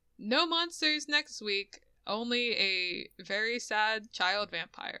 No monsters next week. Only a very sad child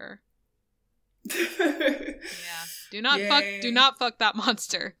vampire. Yeah. Do not fuck that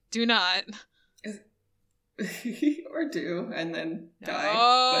monster. Do not. Or do, and then die.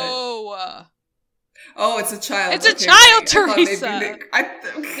 Oh. Oh, it's a child. It's a child, Teresa.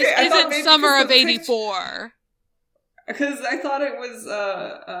 This isn't Summer of '84. Because I thought it was,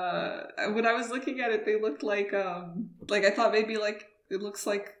 when I was looking at it, they looked like I thought maybe, like, it looks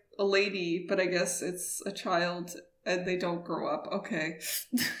like a lady, but I guess it's a child, and they don't grow up. Okay.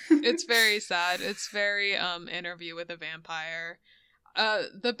 It's very sad. It's very, Interview with a Vampire.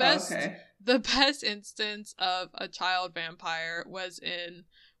 The best instance of a child vampire was in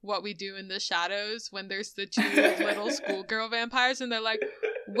What We Do in the Shadows, when there's the 2 little schoolgirl vampires, and they're like,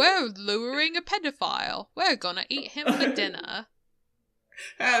 we're luring a pedophile. We're gonna eat him for dinner.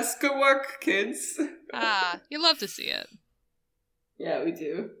 Yes, good work, kids. You love to see it. Yeah, we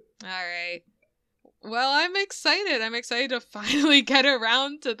do. Alright. Well, I'm excited. I'm excited to finally get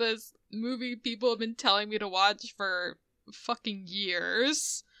around to this movie people have been telling me to watch for fucking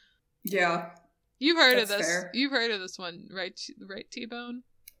years. Yeah. You've heard of this. Fair. You've heard of this one, right, T-Bone?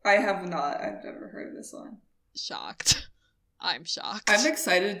 I have not. I've never heard of this one. Shocked. I'm shocked. I'm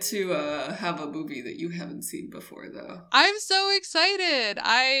excited to have a movie that you haven't seen before, though. I'm so excited.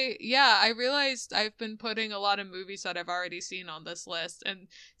 I realized I've been putting a lot of movies that I've already seen on this list, and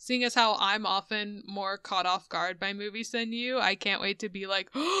seeing as how I'm often more caught off guard by movies than you, I can't wait to be like,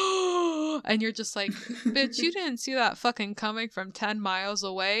 oh, and you're just like, bitch, you didn't see that fucking coming from 10 miles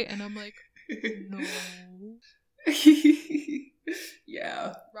away, and I'm like, no.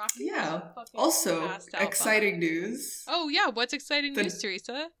 Yeah. Rocky, yeah. Also, exciting news. Oh, yeah. What's exciting news,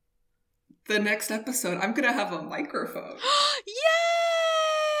 Teresa? The next episode, I'm going to have a microphone. Yay!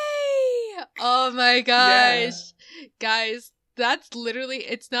 Oh my gosh. Yeah. Guys, that's literally,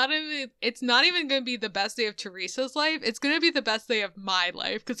 it's not even going to be the best day of Teresa's life. It's going to be the best day of my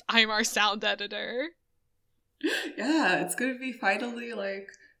life because I'm our sound editor. Yeah, it's going to be finally like,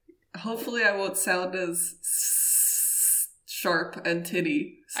 hopefully I won't sound as sharp and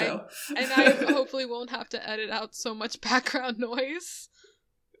titty, so. I hopefully won't have to edit out so much background noise.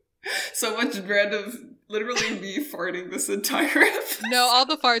 So much random, literally me farting this entire episode. No, all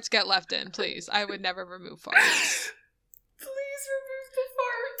the farts get left in, please. I would never remove farts. Please remove the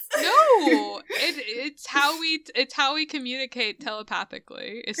farts. No, it's how we communicate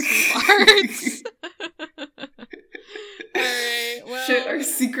telepathically. Is through farts. All right. Well, shit, our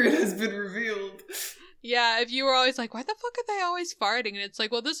secret has been revealed. Yeah, if you were always like, why the fuck are they always farting? And it's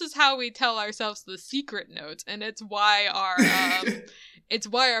like, well, this is how we tell ourselves the secret notes, and it's why our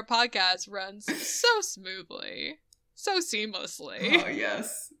podcast runs so smoothly, so seamlessly. Oh,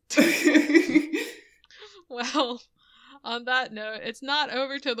 yes. Well, on that note, it's not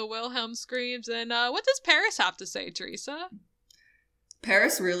over till the Wilhelm screams, and what does Paris have to say, Teresa?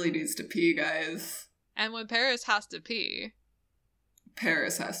 Paris really needs to pee, guys. And when Paris has to pee...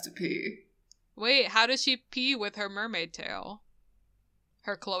 Paris has to pee. Wait, how does she pee with her mermaid tail?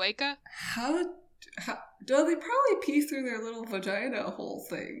 Her cloaca? How do they probably pee through their little vagina hole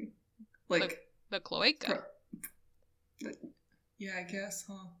thing? Like the cloaca. Yeah, I guess,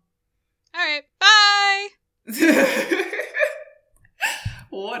 huh? Alright, bye!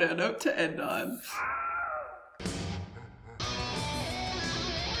 What a note to end on.